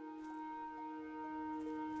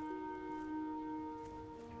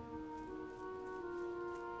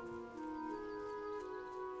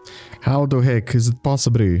 How the heck is it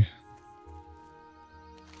possible?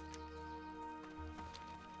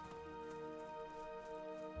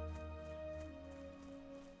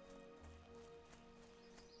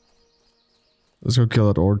 Let's go kill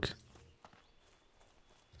that orc.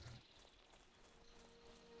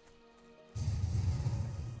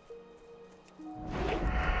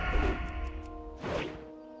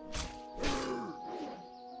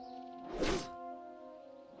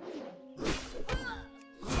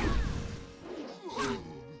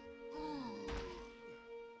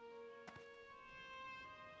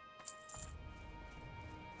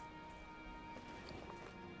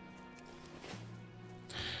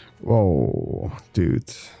 Whoa,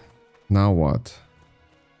 dude. Now what?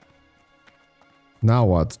 Now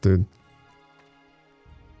what, dude?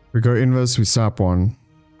 We go inverse, we sap one,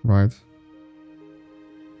 right?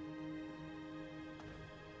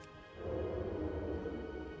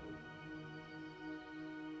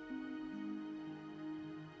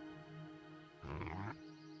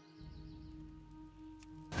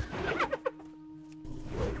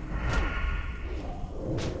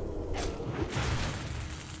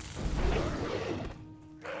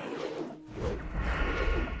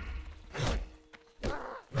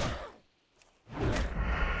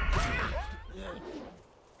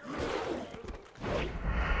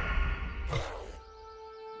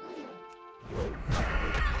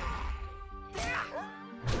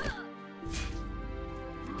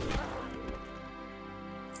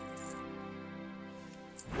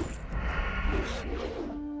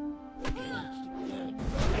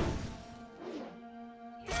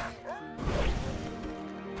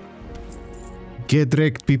 Get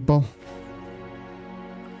wrecked, people.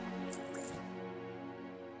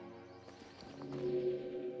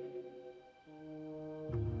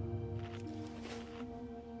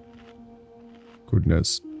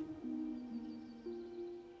 Goodness.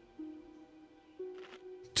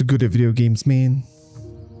 Too good at video games, man.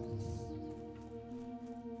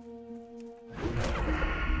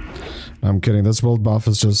 I'm kidding. This world buff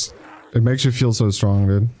is just... It makes you feel so strong,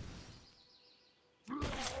 dude.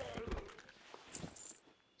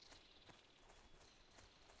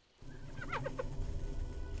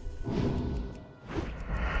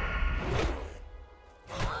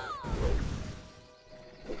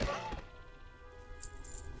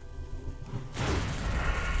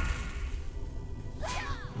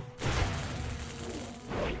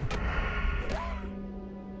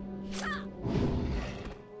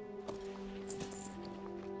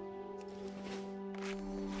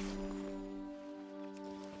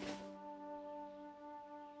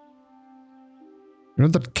 You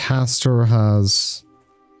know that Castor has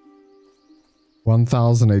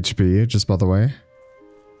 1000 HP, just by the way.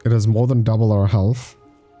 It has more than double our health.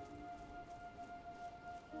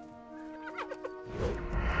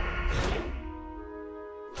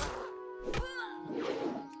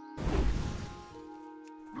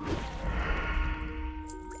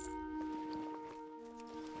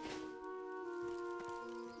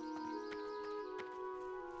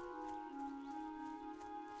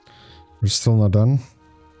 We're still not done.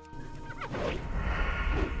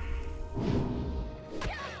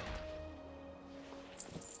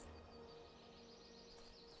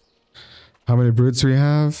 How many brutes we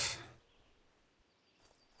have?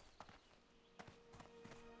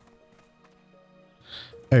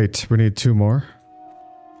 8. We need 2 more.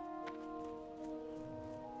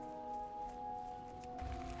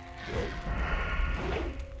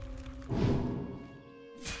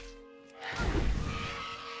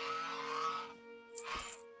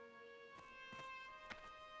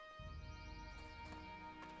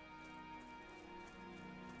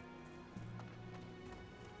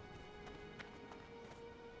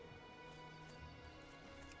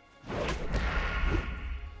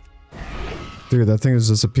 Dude, that thing has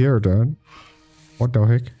disappeared, dude. What the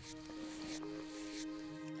heck?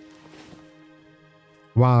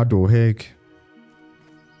 What the heck?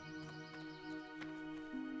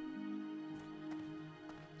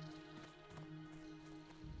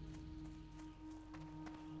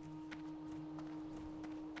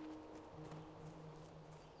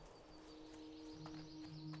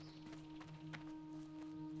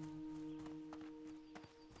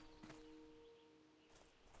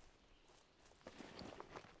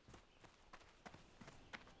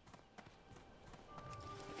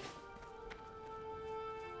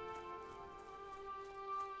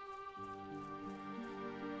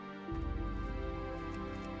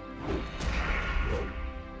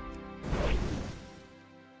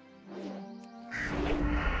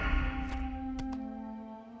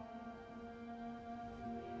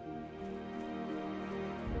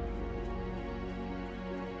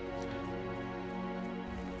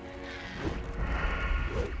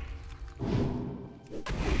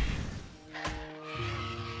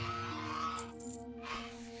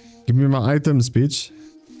 Give me my items, bitch.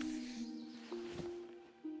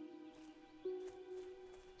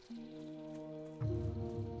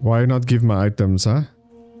 Why not give my items, huh?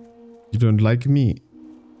 You don't like me.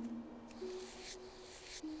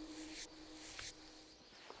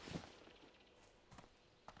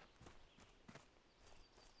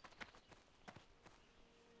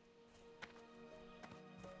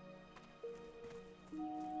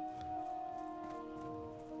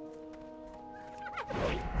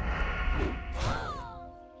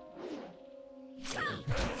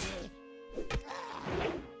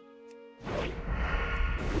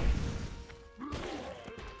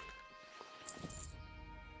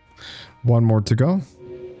 One more to go.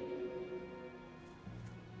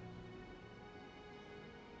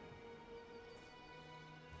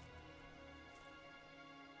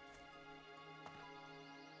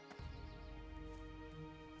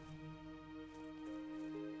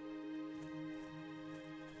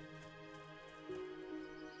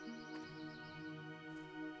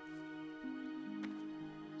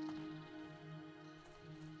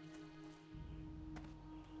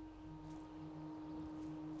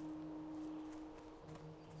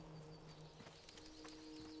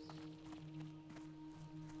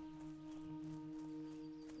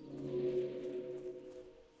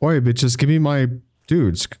 Oi, bitches, give me my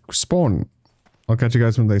dudes. Spawn. I'll catch you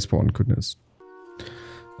guys when they spawn. Goodness.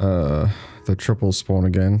 The triple spawn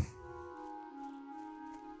again.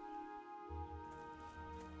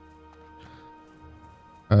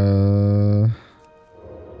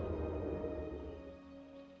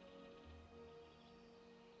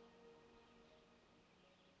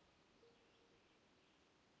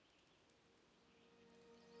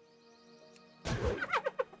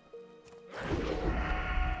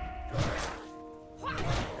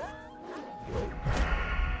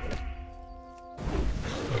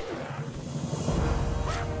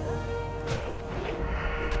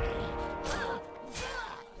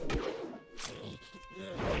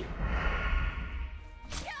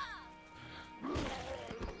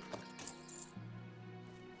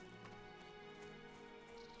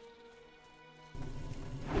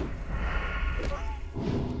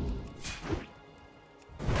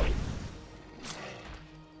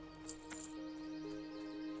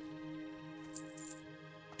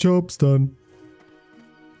 Job's done.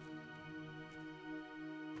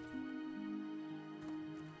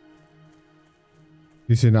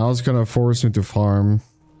 You see, now it's gonna force me to farm.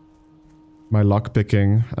 my lock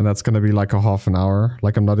picking, and that's gonna be like a half an hour.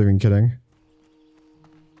 Like, I'm not even kidding.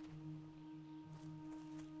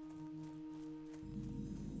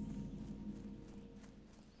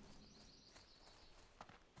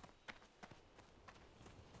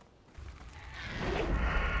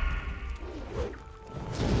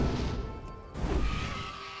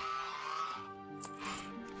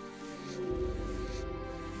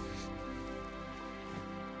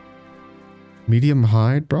 Medium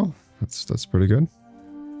hide, bro. That's pretty good.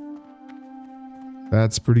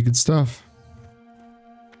 That's pretty good stuff.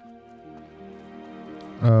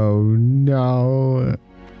 Oh no.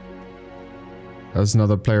 There's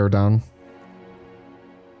another player down.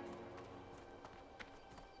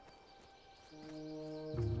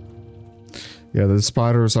 Yeah, the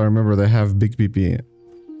spiders, I remember they have big BP.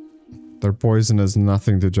 Their poison is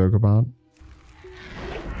nothing to joke about.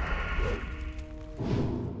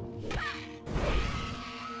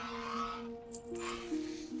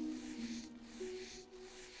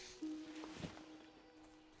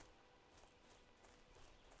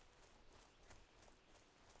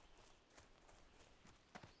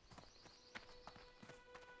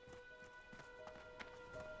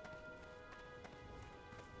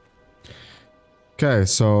 Okay,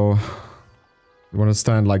 so you want to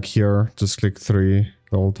stand like here, just click 3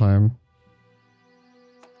 the whole time.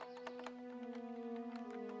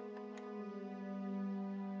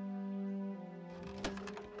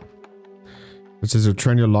 Which is to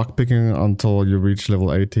train your lockpicking until you reach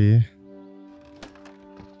level 80.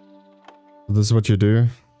 This is what you do.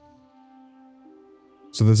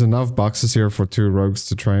 So there's enough boxes here for 2 rogues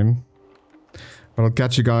to train. But I'll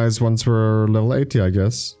catch you guys once we're level 80, I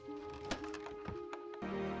guess.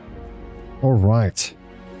 All right.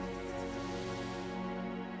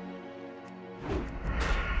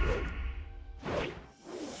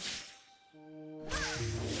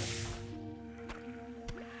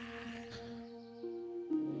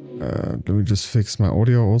 Let me just fix my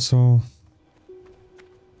audio also.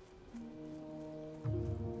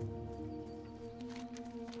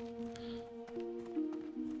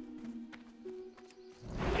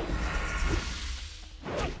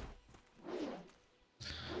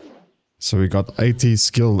 So we got 80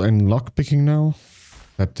 skill in lockpicking now.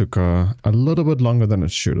 That took a little bit longer than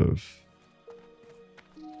it should have.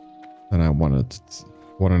 Than I wanted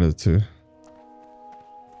it to.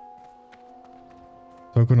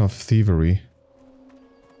 Token of thievery.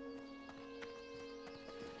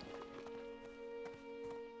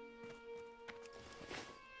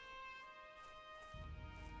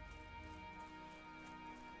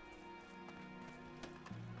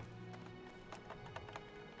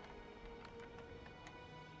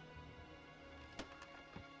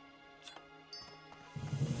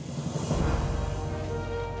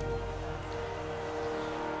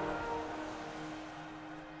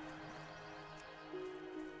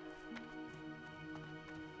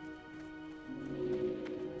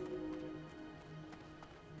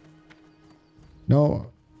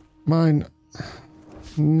 No, mine.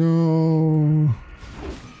 No.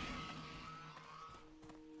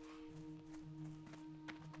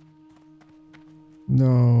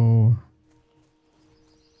 No.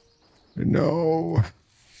 No.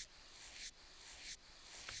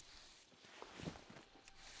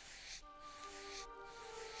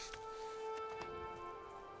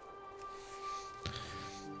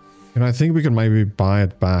 And I think we can maybe buy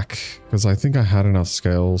it back, because I think I had enough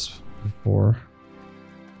scales before.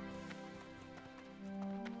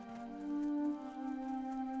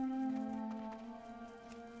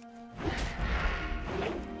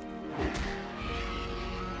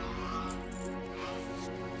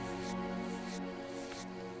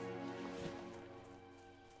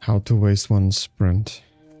 How to waste one sprint.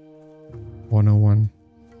 101.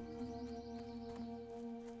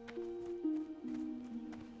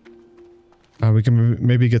 We can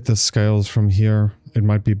maybe get the scales from here. It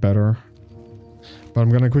might be better. But I'm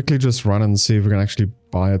gonna quickly just run and see if we can actually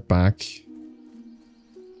buy it back.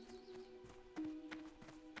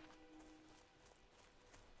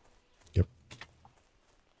 Yep.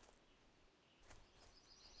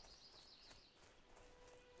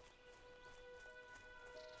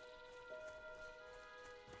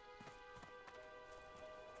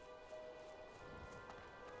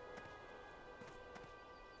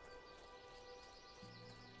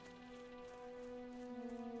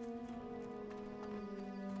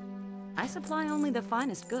 I supply only the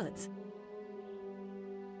finest goods.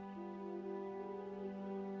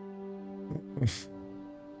 Looks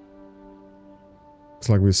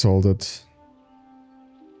like we sold it.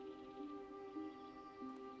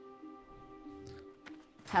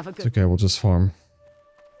 Have a good It's okay, we'll just farm.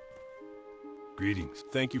 Greetings.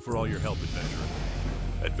 Thank you for all your help, Adventurer.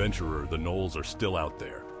 Adventurer, the gnolls are still out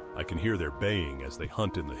there. I can hear their baying as they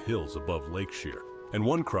hunt in the hills above Lake Shear. And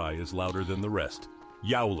one cry is louder than the rest.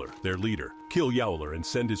 Yowler, their leader. Kill Yowler and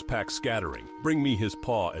send his pack scattering. Bring me his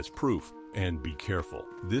paw as proof. And be careful.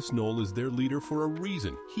 This gnoll is their leader for a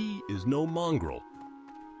reason. He is no mongrel.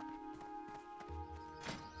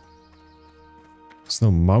 It's no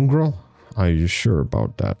mongrel? Are you sure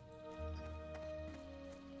about that?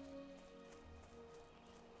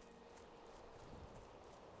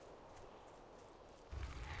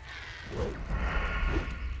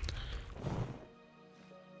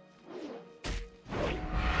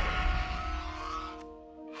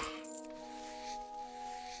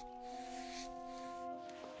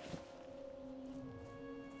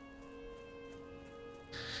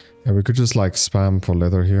 Yeah, we could just like spam for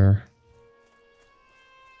leather here.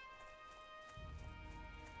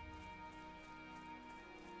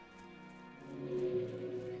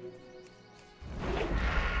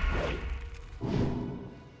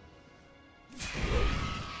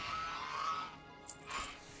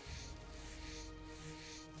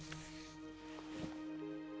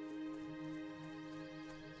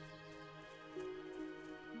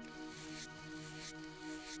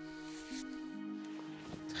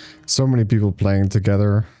 So many people playing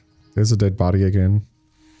together. There's a dead body again.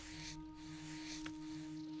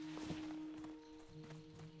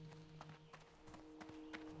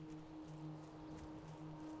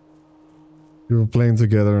 People playing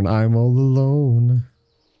together and I'm all alone.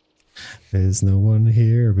 There's no one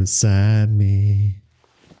here beside me.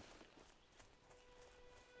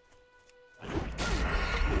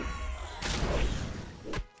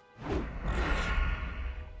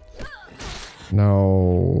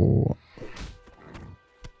 No.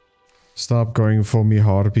 Stop going for me,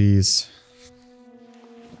 harpies.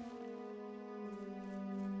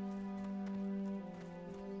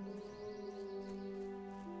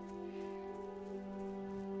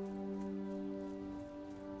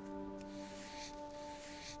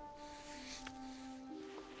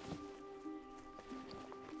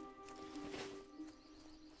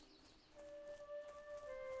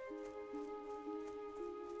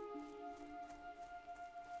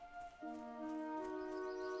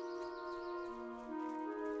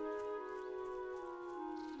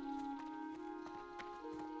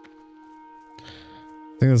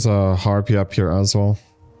 I think there's a harpy up here as well.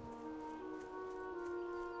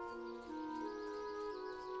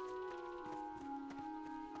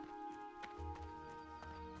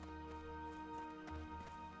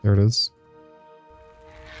 There it is.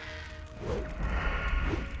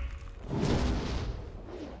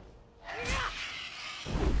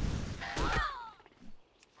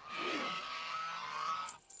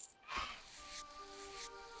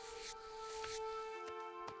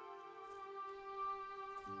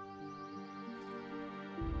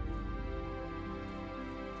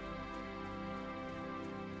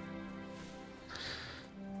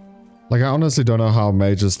 Like, I honestly don't know how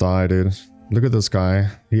mages die, dude. Look at this guy.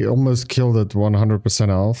 He almost killed it 100%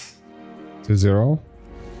 health to 0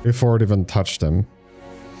 before it even touched him.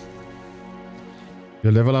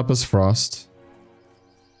 Your level up is Frost.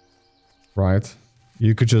 Right?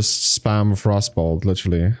 You could just spam Frostbolt,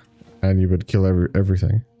 literally, and you would kill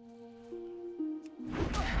everything.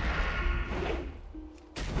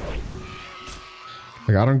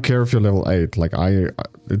 Like, I don't care if you're level 8. Like,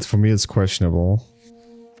 it's for me, it's questionable.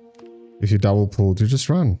 If you double pulled, you just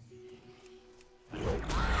run. You're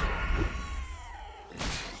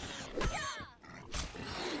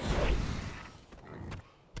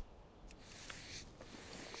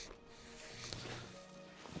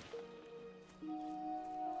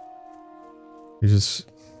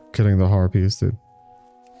just killing the harpies, dude.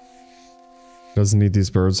 Doesn't need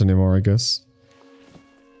these birds anymore, I guess.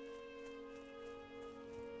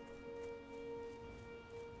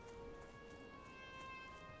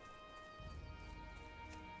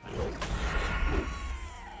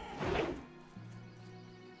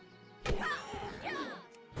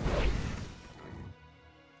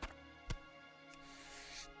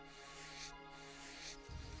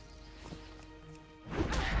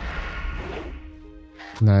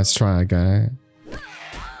 Nice try, guy.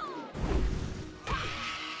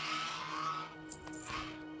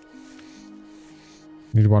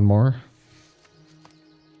 Need one more?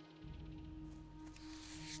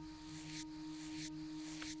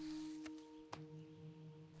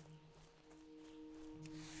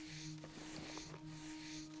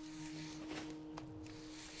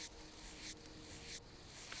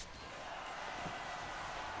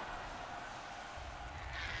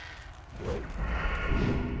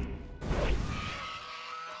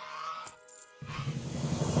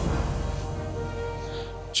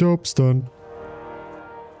 Job's done.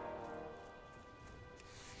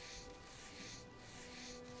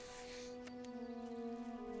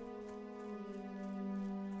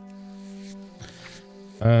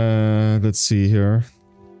 Let's see here.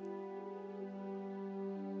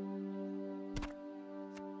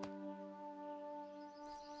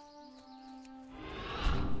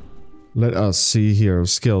 Let us see here.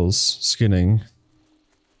 Skills. Skinning.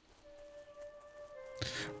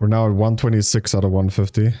 We're now at 126 out of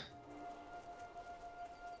 150.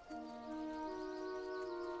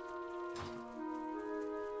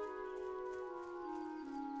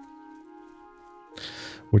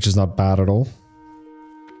 Which is not bad at all.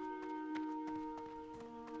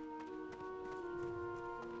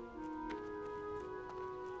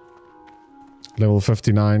 Level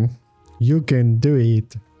 59. You can do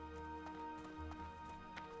it.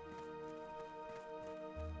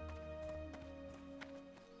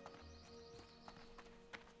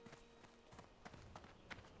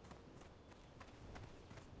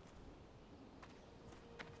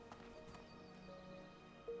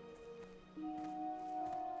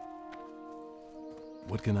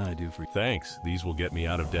 What can I do for you? Thanks. These will get me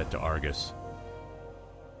out of debt to Argus.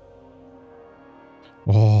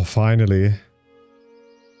 Oh, finally.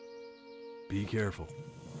 Be careful.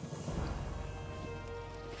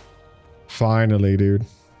 Finally, dude.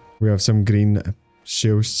 We have some green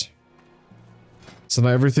shoes. So now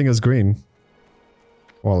everything is green.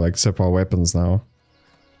 Well, except our weapons now.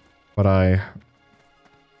 But I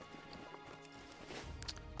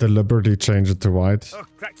deliberately changed it to white. Oh,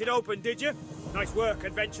 cracked it open, did you? Nice work,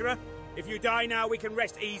 adventurer. If you die now, we can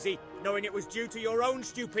rest easy, knowing it was due to your own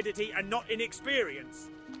stupidity and not inexperience.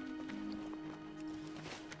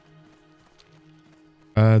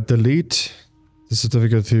 Delete the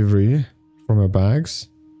certificate of thievery from our bags.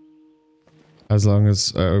 As long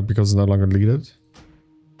as, because it's no longer needed.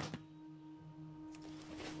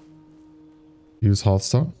 Use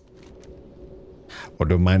Hearthstone. Or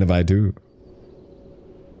don't mind if I do.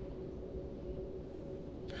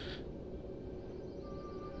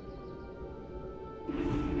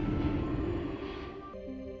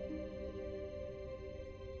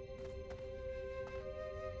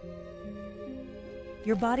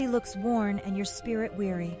 Your body looks worn and your spirit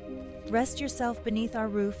weary. Rest yourself beneath our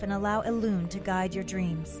roof and allow Elune to guide your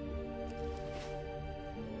dreams.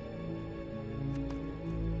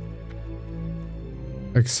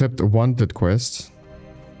 Accept a wanted quest.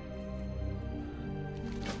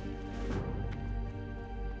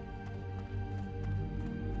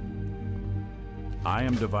 I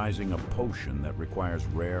am devising a potion that requires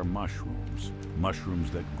rare mushrooms. Mushrooms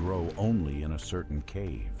that grow only in a certain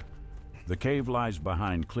cave. The cave lies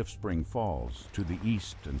behind Cliffspring Falls, to the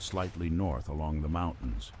east and slightly north along the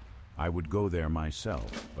mountains. I would go there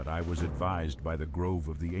myself, but I was advised by the Grove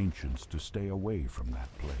of the Ancients to stay away from that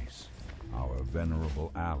place. Our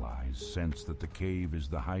venerable allies sense that the cave is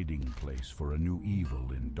the hiding place for a new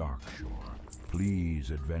evil in Darkshore.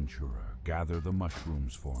 Please, adventurer, gather the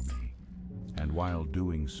mushrooms for me. And while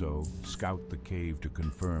doing so, scout the cave to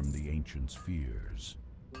confirm the Ancients' fears.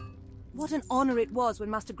 What an honor it was when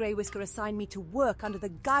Master Grey Whisker assigned me to work under the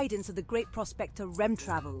guidance of the great prospector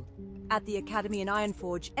Remtravel. At the Academy in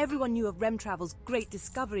Ironforge, everyone knew of Remtravel's great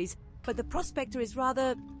discoveries, but the prospector is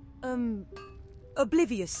rather,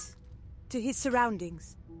 oblivious to his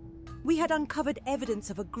surroundings. We had uncovered evidence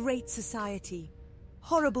of a great society.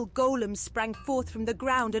 Horrible golems sprang forth from the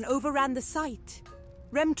ground and overran the site.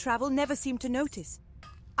 Remtravel never seemed to notice.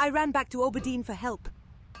 I ran back to Oberdeen for help.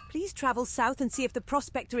 Please travel south and see if the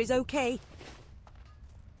prospector is okay.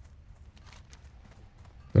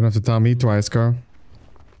 Don't have to tell me twice, girl.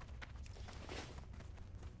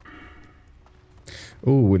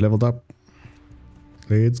 Oh, we leveled up.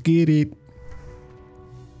 Let's get it.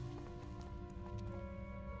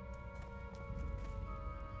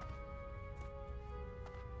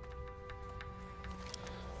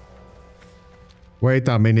 Wait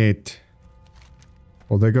a minute.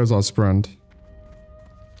 Oh, there goes our sprint.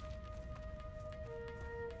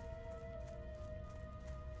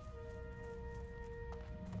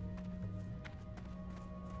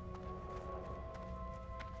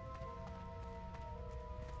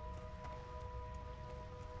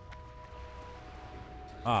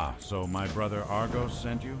 Ah, so my brother Argos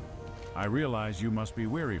sent you? I realize you must be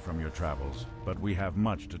weary from your travels, but we have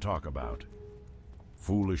much to talk about.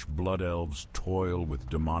 Foolish blood elves toil with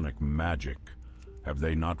demonic magic. Have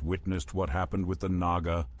they not witnessed what happened with the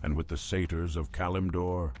Naga and with the satyrs of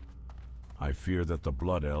Kalimdor? I fear that the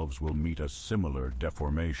blood elves will meet a similar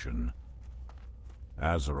deformation.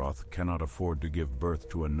 Azeroth cannot afford to give birth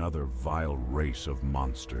to another vile race of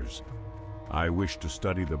monsters. I wish to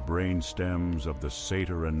study the brain stems of the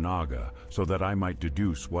satyr and naga so that I might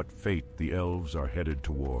deduce what fate the elves are headed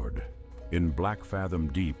toward. In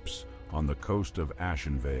Blackfathom Deeps, on the coast of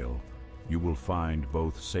Ashenvale, you will find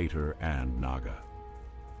both satyr and naga.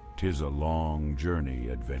 'Tis a long journey,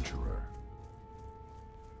 adventurer.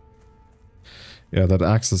 Yeah, that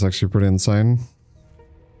axe is actually pretty insane.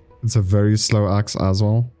 It's a very slow axe as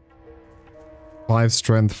well. 5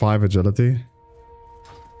 strength, 5 agility.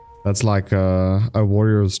 That's like a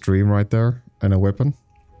warrior's dream right there, and a weapon.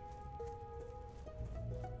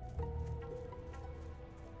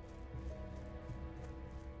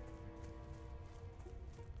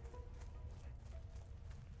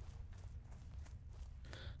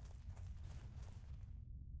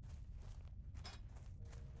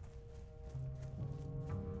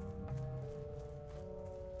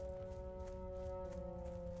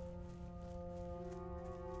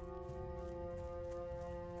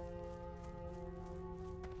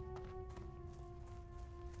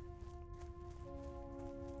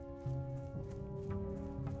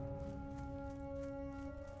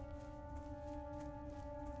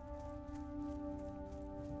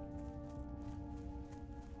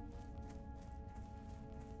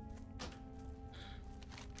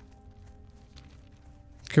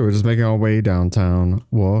 Okay, we're just making our way downtown.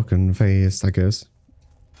 Walking fast, I guess.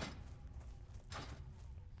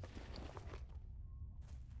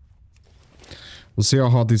 We'll see how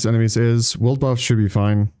hard these enemies is. World buff should be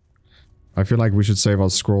fine. I feel like we should save our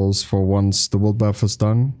scrolls for once the world buff is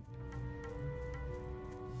done.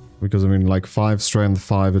 Because I mean, like 5 strength,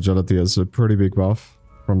 5 agility is a pretty big buff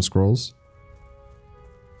from scrolls.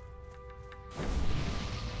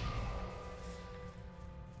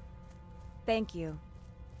 Thank you.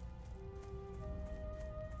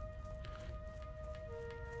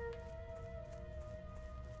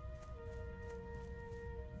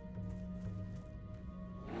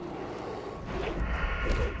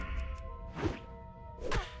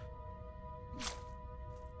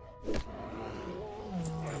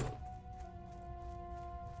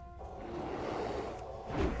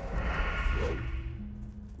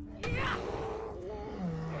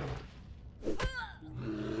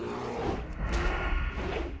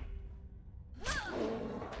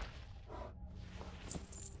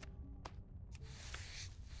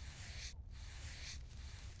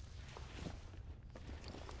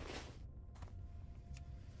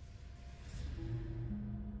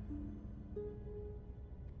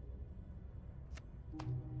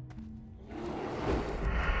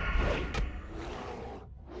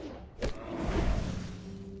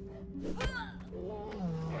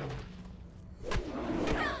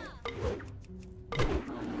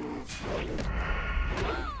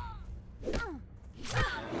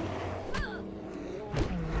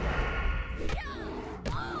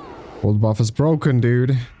 World buff is broken,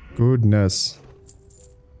 dude. Goodness.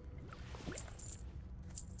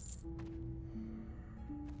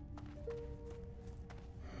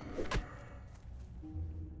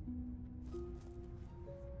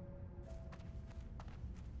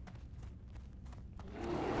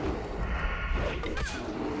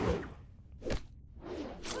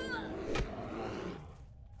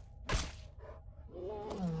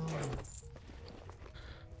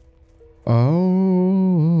 Oh.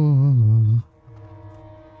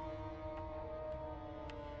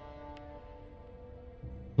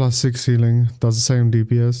 +6 healing. Does the same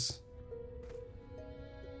DPS.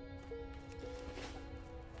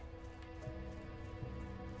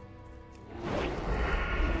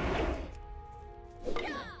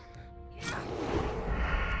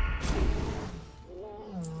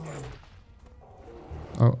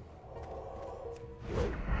 Oh.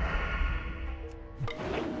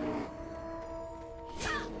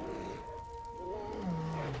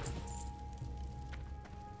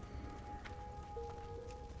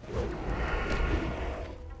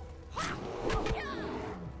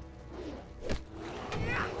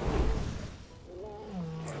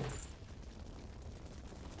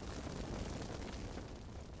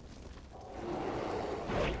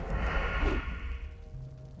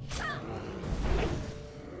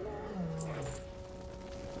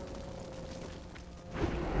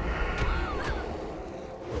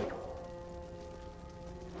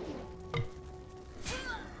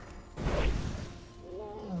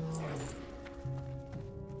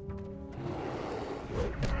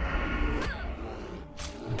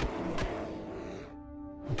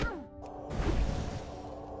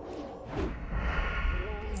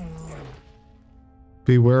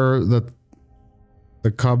 Beware that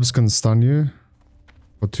the cubs can stun you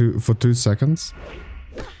for 2 seconds.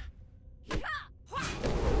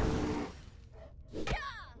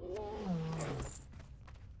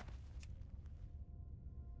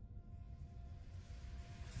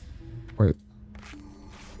 Wait.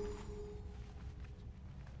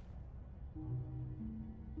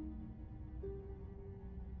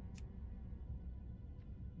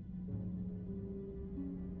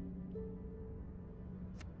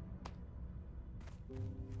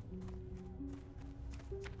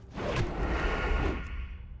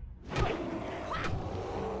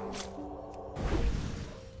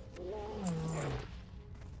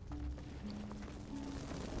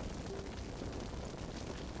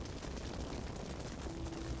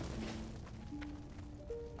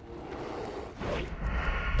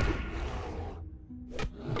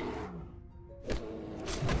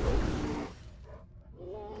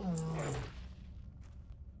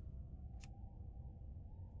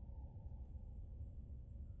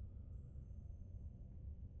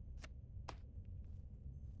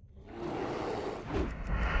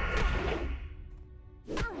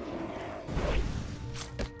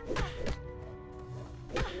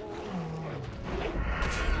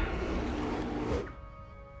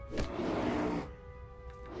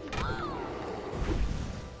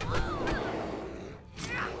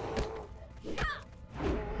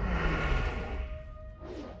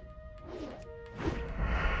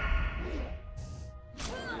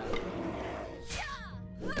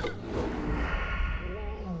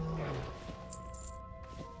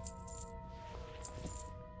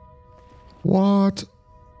 What?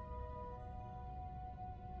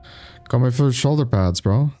 Got my full shoulder pads,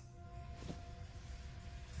 bro.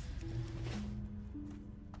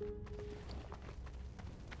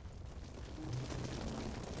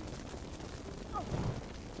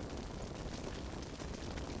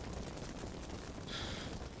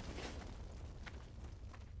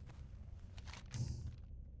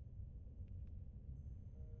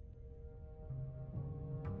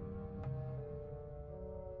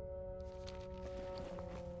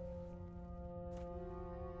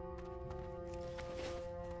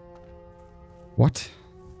 What?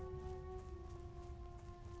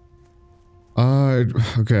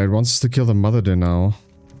 Okay, it wants us to kill the mother there now.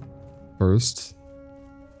 First.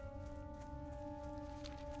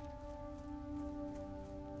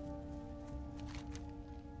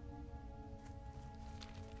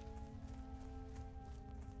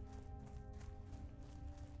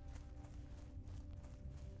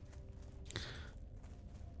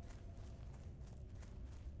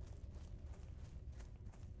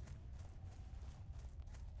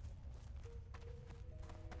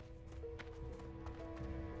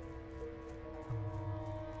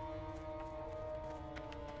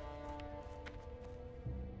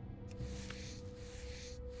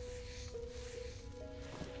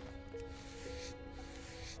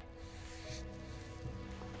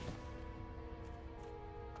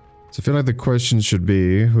 So I feel like the question should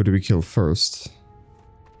be, who do we kill first?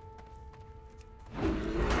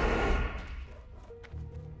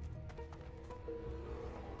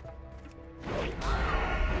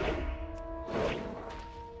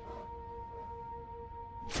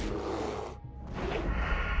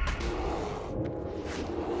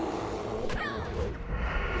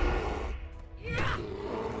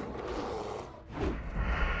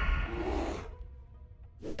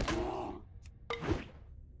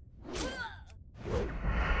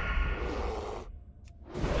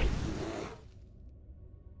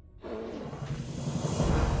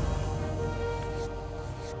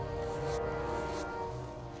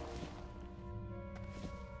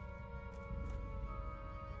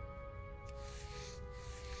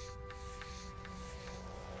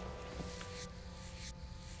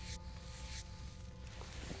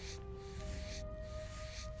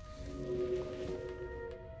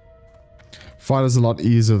 Fight is a lot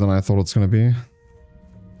easier than I thought it's gonna be.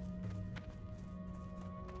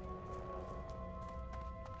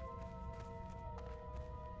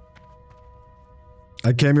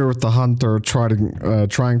 I came here with the hunter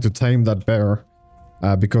trying to tame that bear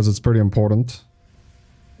because it's pretty important.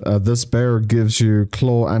 This bear gives you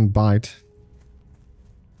claw and bite.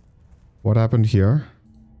 What happened here?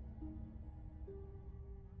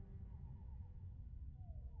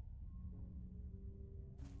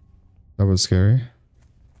 That was scary.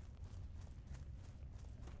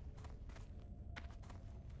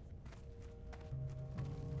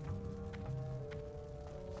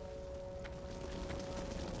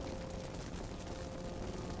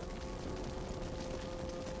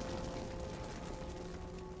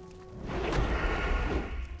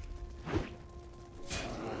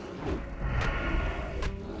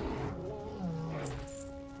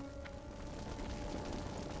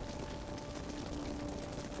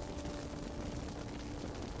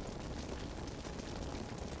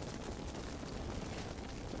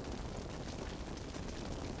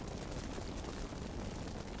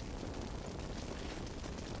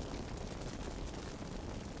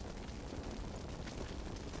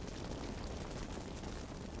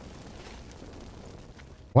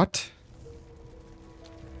 What?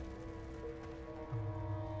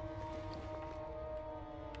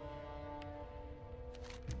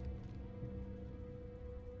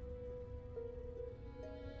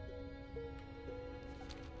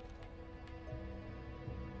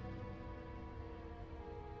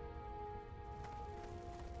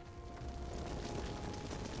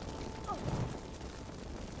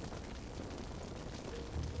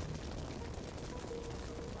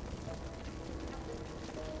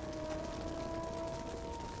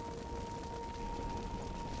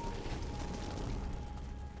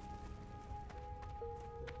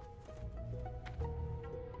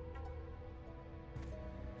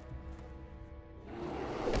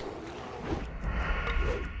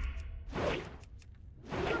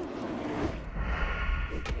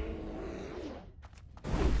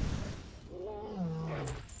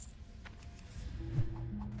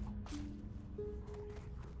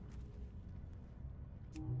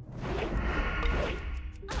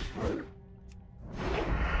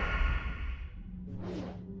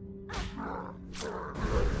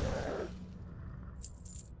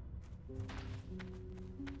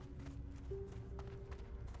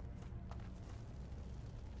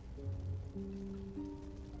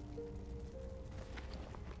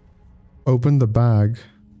 Open the bag.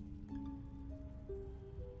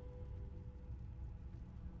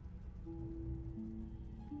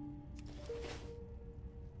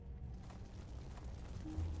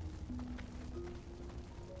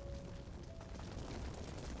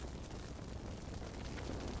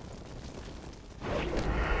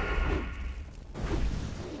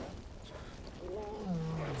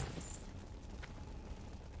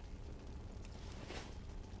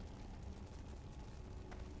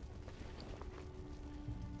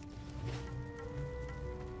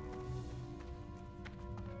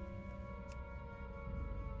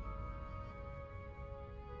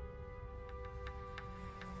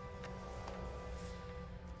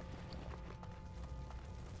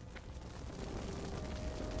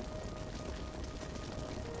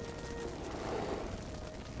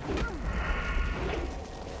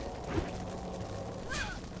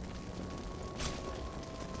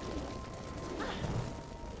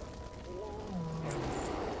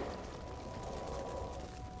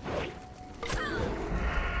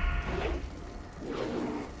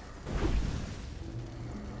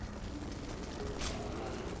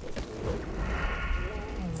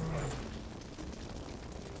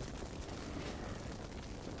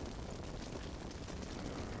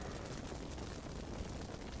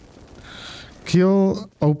 Kill,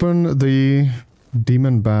 open the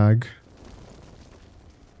demon bag.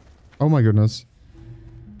 Oh my goodness.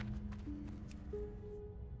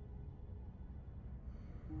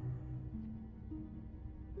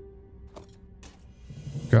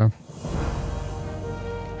 Okay.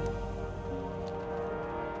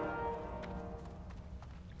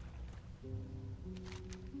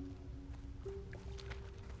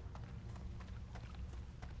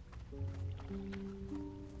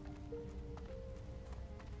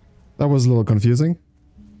 That was a little confusing.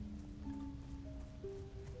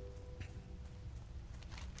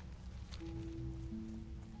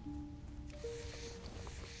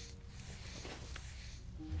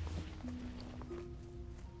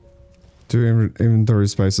 Two inventory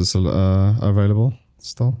spaces available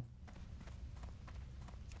still.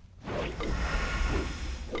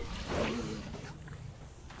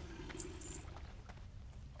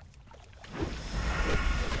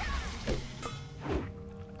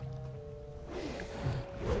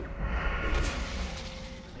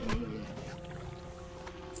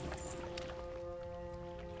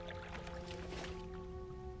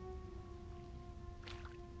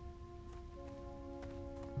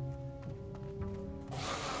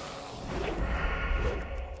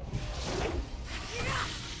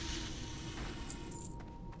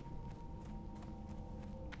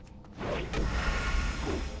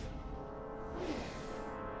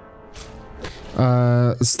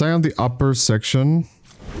 Stay on the upper section.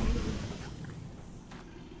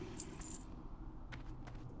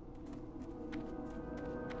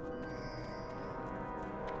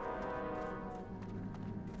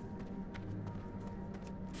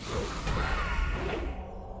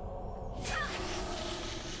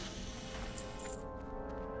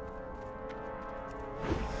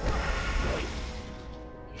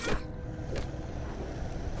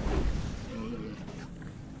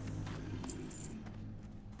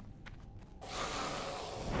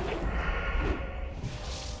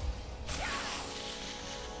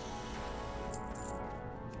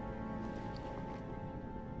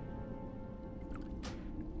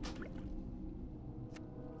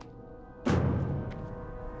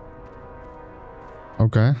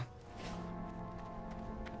 Okay.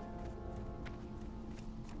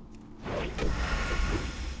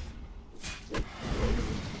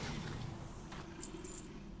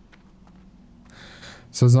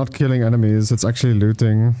 So it's not killing enemies, it's actually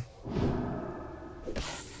looting.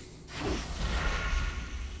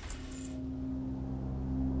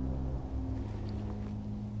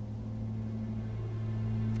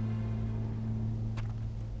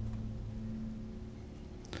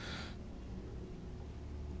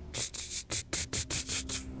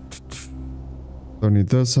 Don't need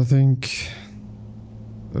this, I think.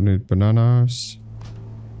 Don't need bananas.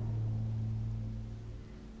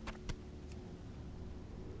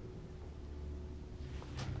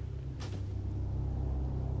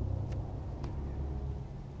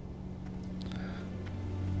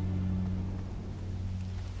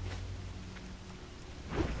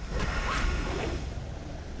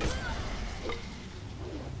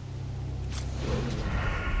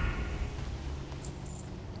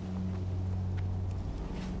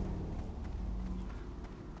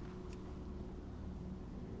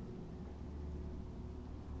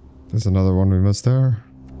 There's another one we missed there.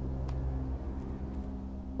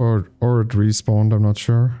 Or it respawned, I'm not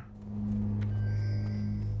sure.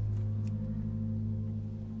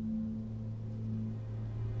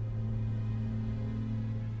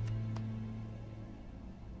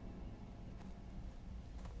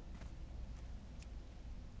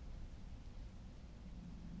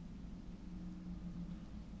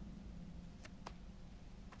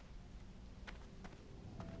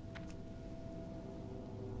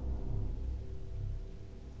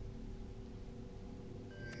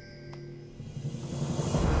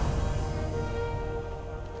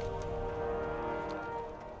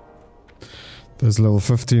 There's level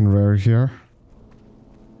 15 rare here.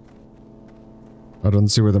 I don't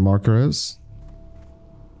see where the marker is.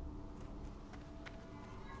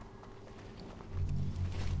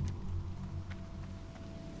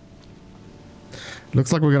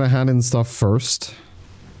 Looks like we're gonna hand in stuff first.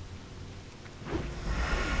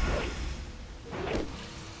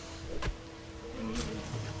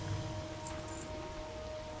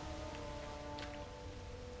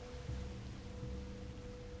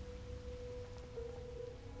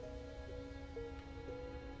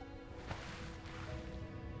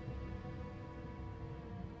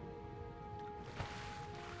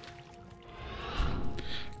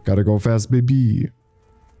 Gotta go fast, baby.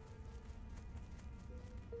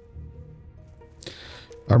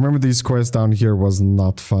 I remember these quests down here was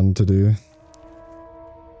not fun to do.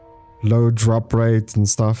 Low drop rate and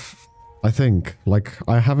stuff. I think. Like,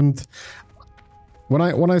 I haven't... When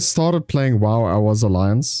I started playing WoW, I was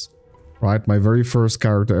Alliance. Right? My very first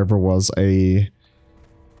character ever was a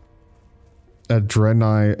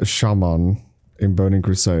Draenei Shaman in Burning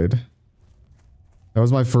Crusade. That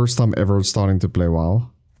was my first time ever starting to play WoW.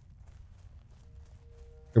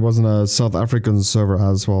 It was on a South African server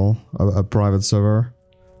as well, a private server.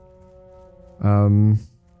 I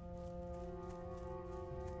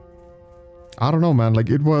don't know, man, like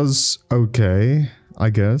it was okay,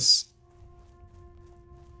 I guess.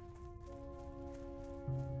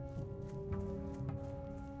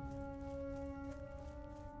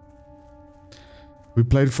 We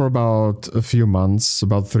played for about a few months,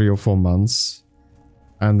 about 3 or 4 months.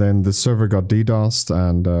 And then the server got DDoSed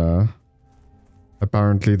and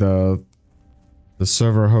apparently the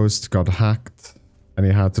server host got hacked and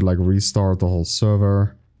he had to like restart the whole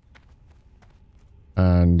server.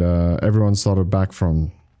 And everyone started back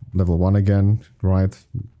from level 1 again, right?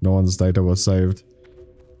 No one's data was saved.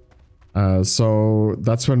 So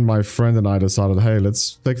that's when my friend and I decided, hey,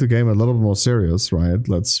 let's take the game a little bit more serious, right?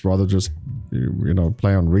 Let's rather just, you know,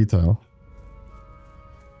 play on retail.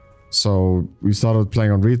 So we started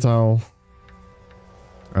playing on retail.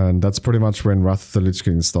 And that's pretty much when Wrath of the Lich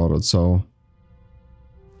King started, so...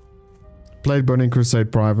 Played Burning Crusade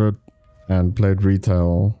private and played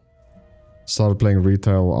retail. Started playing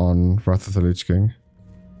retail on Wrath of the Lich King.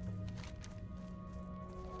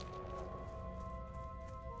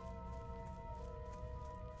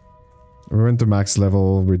 We went to max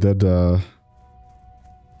level, we did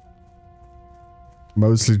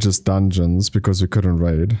mostly just dungeons because we couldn't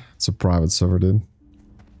raid. It's a private server, dude.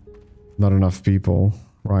 Not enough people.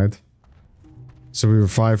 Right? So we were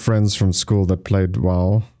 5 friends from school that played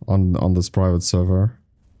WoW on this private server.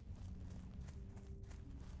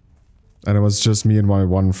 And it was just me and my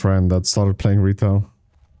one friend that started playing retail.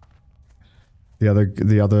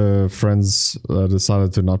 The other friends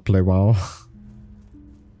decided to not play WoW.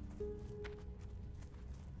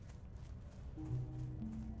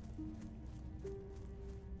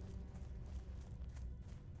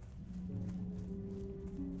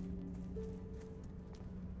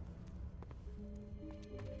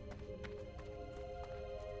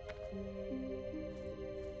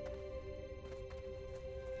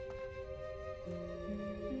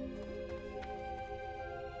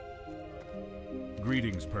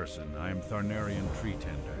 Greetings, person. I am Tharnarian Tree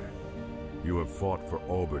Tender. You have fought for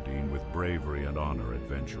Oberdeen with bravery and honor,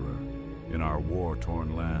 adventurer. In our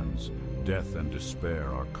war-torn lands, death and despair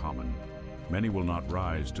are common. Many will not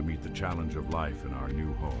rise to meet the challenge of life in our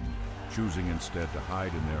new home, choosing instead to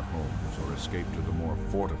hide in their homes or escape to the more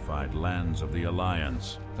fortified lands of the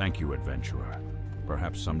Alliance. Thank you, adventurer.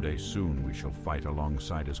 Perhaps someday soon we shall fight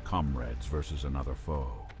alongside as comrades versus another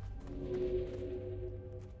foe.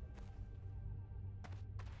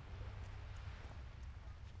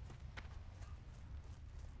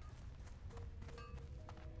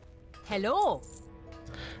 Hello.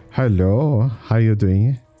 Hello, how you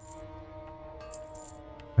doing?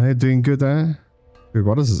 Are you doing good, eh? Dude,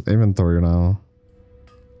 what is this inventory now?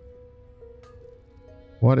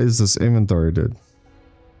 What is this inventory, dude?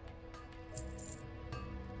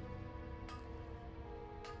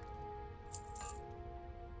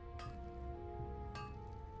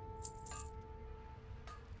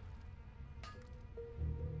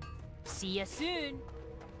 See you soon.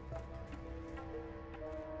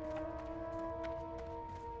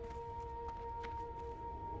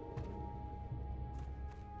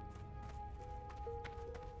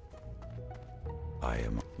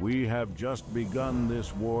 We have just begun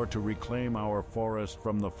this war to reclaim our forest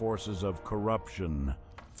from the forces of corruption.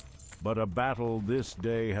 But a battle this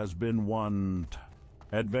day has been won.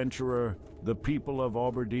 Adventurer, the people of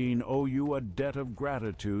Oberdeen owe you a debt of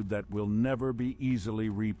gratitude that will never be easily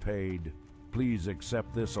repaid. Please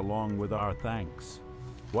accept this along with our thanks.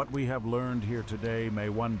 What we have learned here today may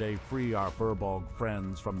one day free our Furbolg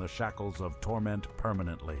friends from the shackles of torment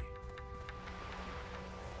permanently.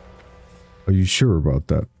 Are you sure about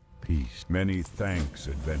that? Peace. Many thanks,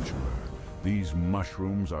 adventurer. These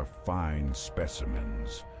mushrooms are fine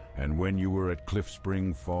specimens. And when you were at Cliff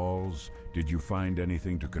Spring Falls, did you find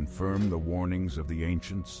anything to confirm the warnings of the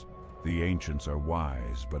ancients? The ancients are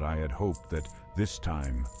wise, but I had hoped that this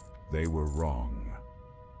time they were wrong.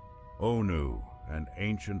 Onu, an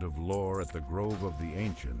ancient of lore at the Grove of the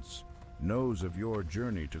Ancients, knows of your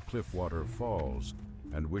journey to Cliffwater Falls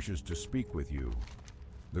and wishes to speak with you.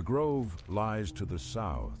 The grove lies to the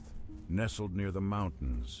south, nestled near the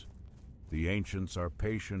mountains. The ancients are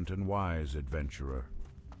patient and wise, adventurer.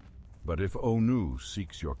 But if Onu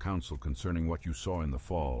seeks your counsel concerning what you saw in the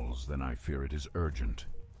falls, then I fear it is urgent.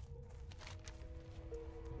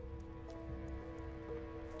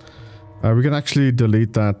 We can actually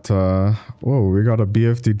delete that. Whoa, we got a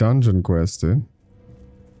BFD dungeon quest, dude.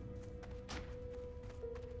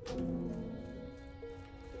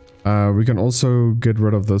 We can also get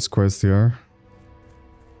rid of this quest here.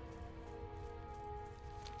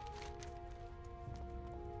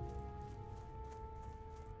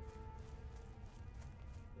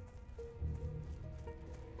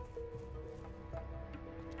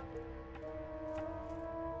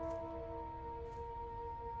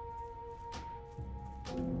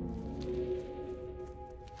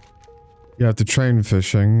 You have to train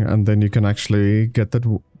fishing, and then you can actually get that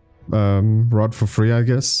rod for free, I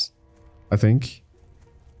guess. I think.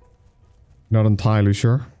 Not entirely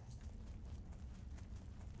sure.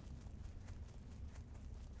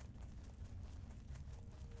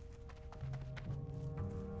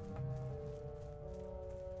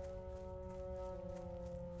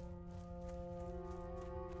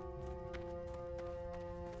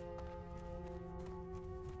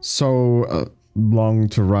 So long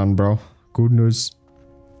to run, bro. Good news.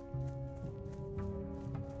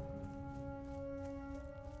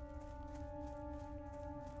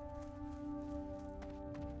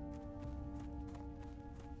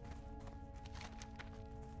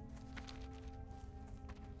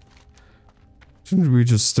 Shouldn't we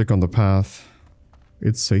just stick on the path?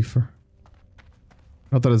 It's safer.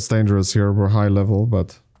 Not that it's dangerous here, we're high level,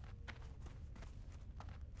 but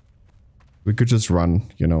we could just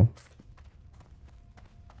run, you know.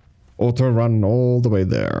 Auto run all the way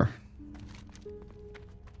there.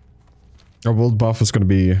 Our world buff is gonna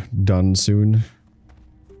be done soon.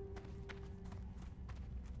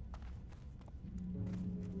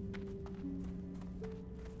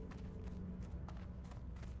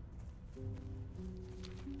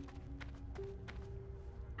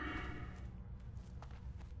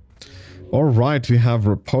 Alright, we have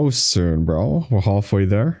repose soon, bro. We're halfway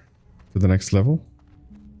there to the next level.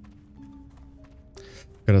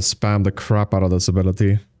 Gonna spam the crap out of this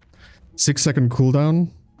ability. 6-second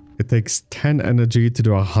cooldown. It takes 10 energy to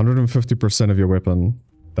do 150% of your weapon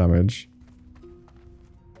damage.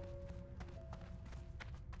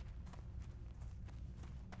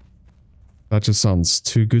 That just sounds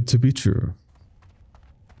too good to be true.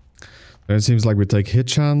 Then it seems like we take hit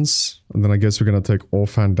chance, and then I guess we're gonna take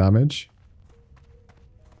offhand damage.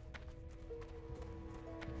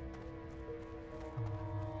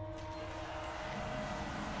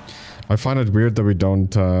 I find it weird that we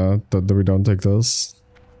don't take this.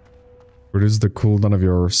 Reduce the cooldown of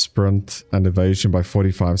your sprint and evasion by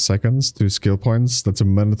 45 seconds, 2 skill points. That's a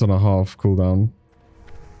minute and a half cooldown.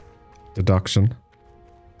 Deduction.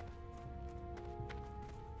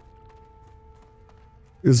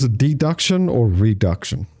 Is it deduction or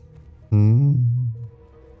reduction?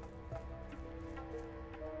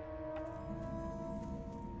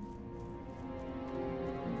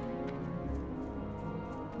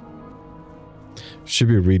 Should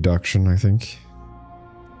be reduction, I think.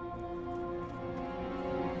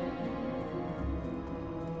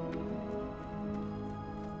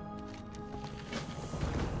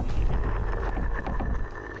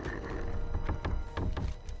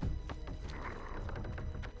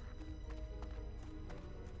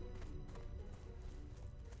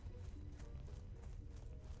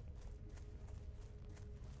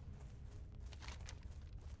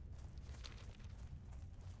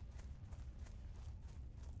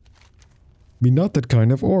 Me not that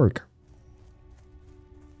kind of orc.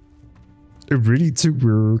 Ready to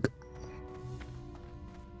work.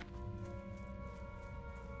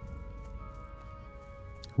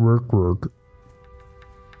 Work.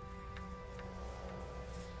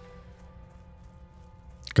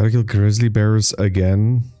 Gotta kill grizzly bears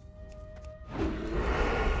again.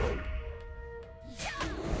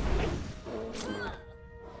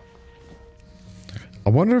 I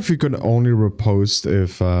wonder if you can only repost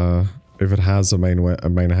if it has a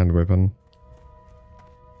main hand weapon.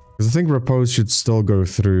 Because I think repose should still go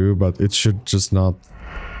through, but it should just not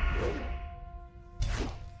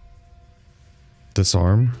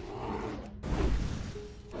disarm.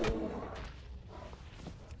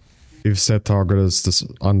 If set target is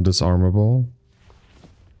undisarmable.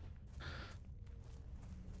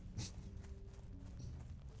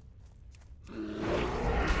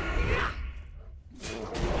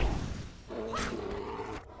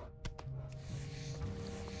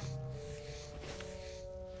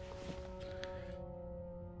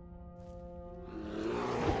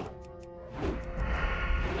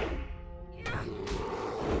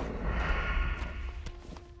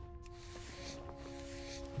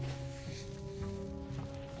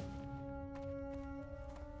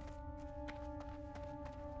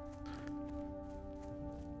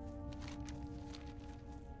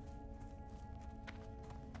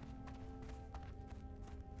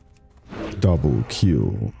 Double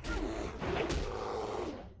kill.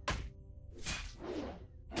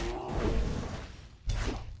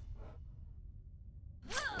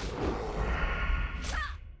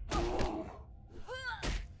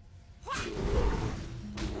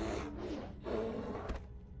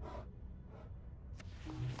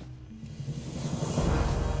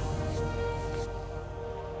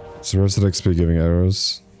 So the rest of the XP giving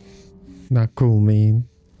arrows. Not cool, mean.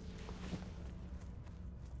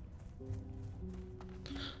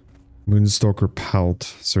 Moonstalker pelt,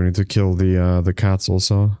 so we need to kill the cats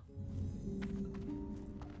also.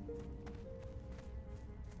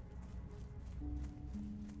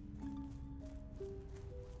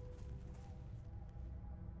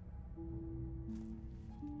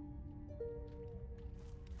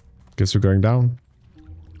 Guess we're going down.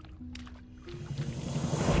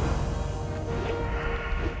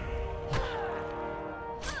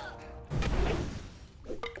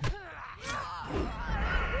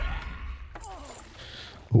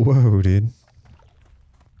 Whoa, dude.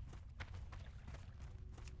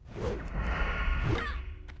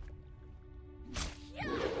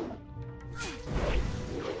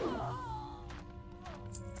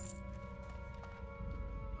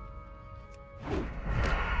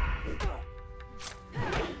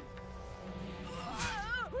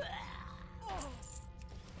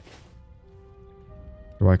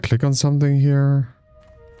 Do I click on something here?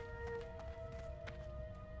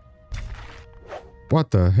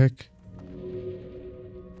 What the heck?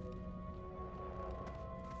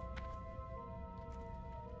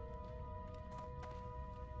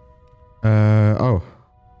 Oh.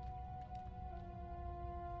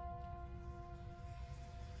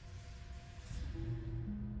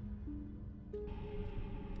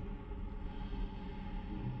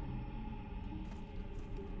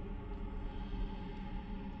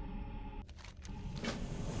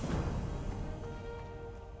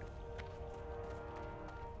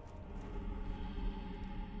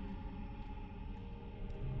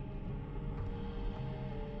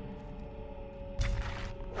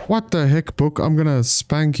 What the heck, book? I'm gonna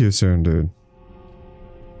spank you soon, dude.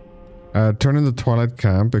 Turn in the Twilight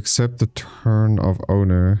Camp, accept the turn of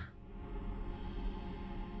owner.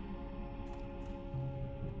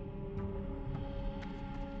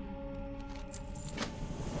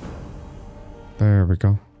 There we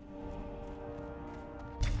go.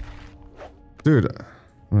 Dude, I'm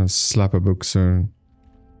gonna slap a book soon.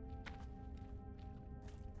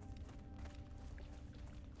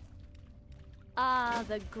 Ah,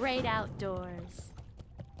 the great outdoors.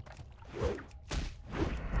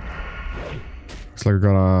 Looks like we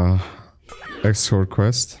got a escort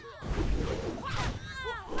quest.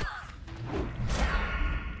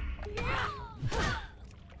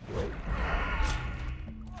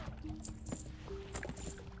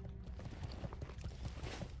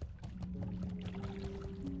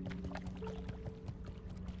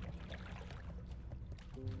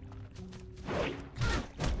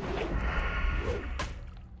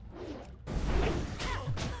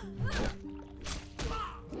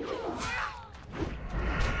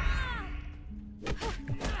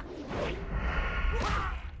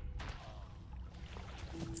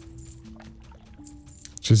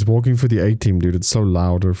 She's walking for the A-team, dude. It's so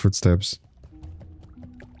loud, her footsteps.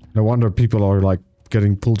 No wonder people are, like,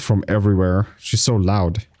 getting pulled from everywhere. She's so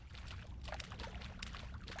loud.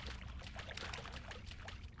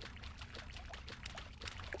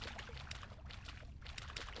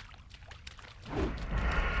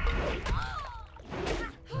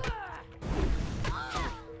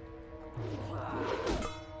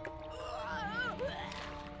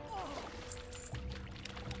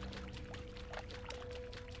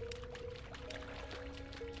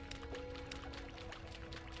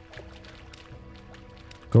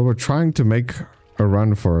 Go, we're trying to make a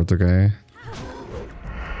run for it, okay?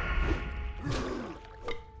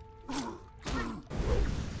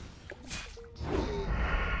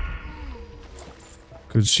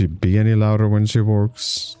 Could she be any louder when she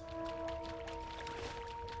walks?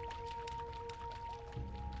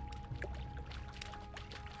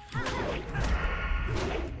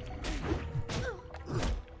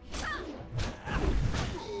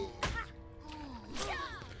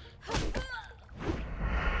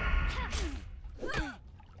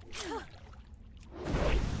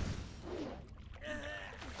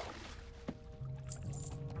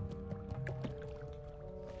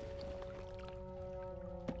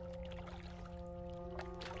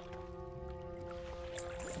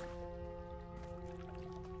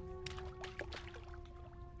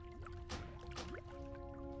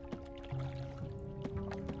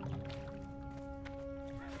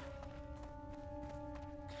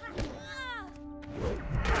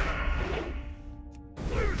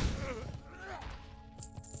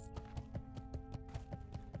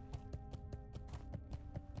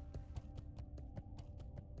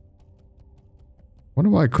 Wonder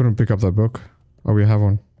why I couldn't pick up that book. Oh, we have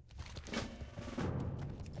one.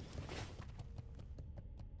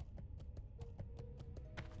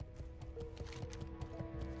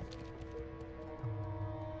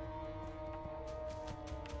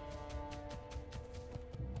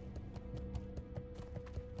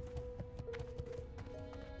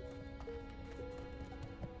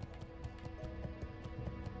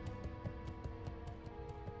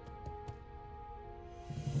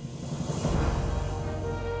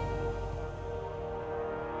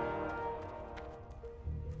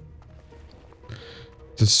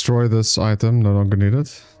 Destroy this item, no longer needed.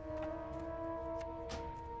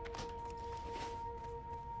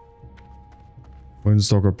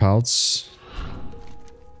 Windstalker pelts.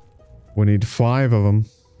 We need 5 of them.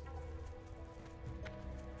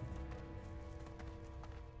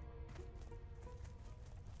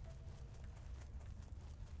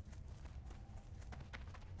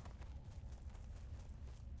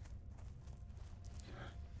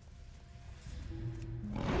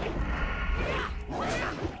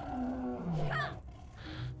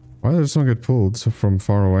 Why does this one get pulled from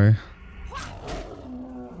far away?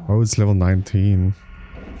 Oh, it's level 19.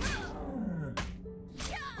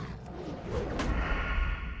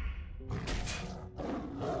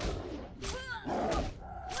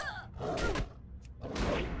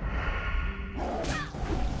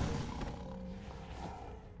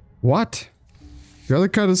 What? The other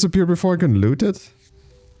guy disappeared before I can loot it?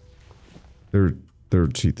 They're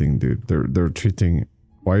cheating, dude. They're cheating.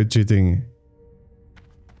 Why are you cheating?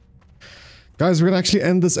 Guys, we're gonna actually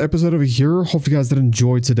end this episode over here. Hope you guys did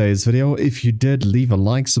enjoy today's video. If you did, leave a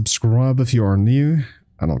like, subscribe if you are new,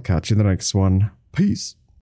 and I'll catch you in the next one. Peace.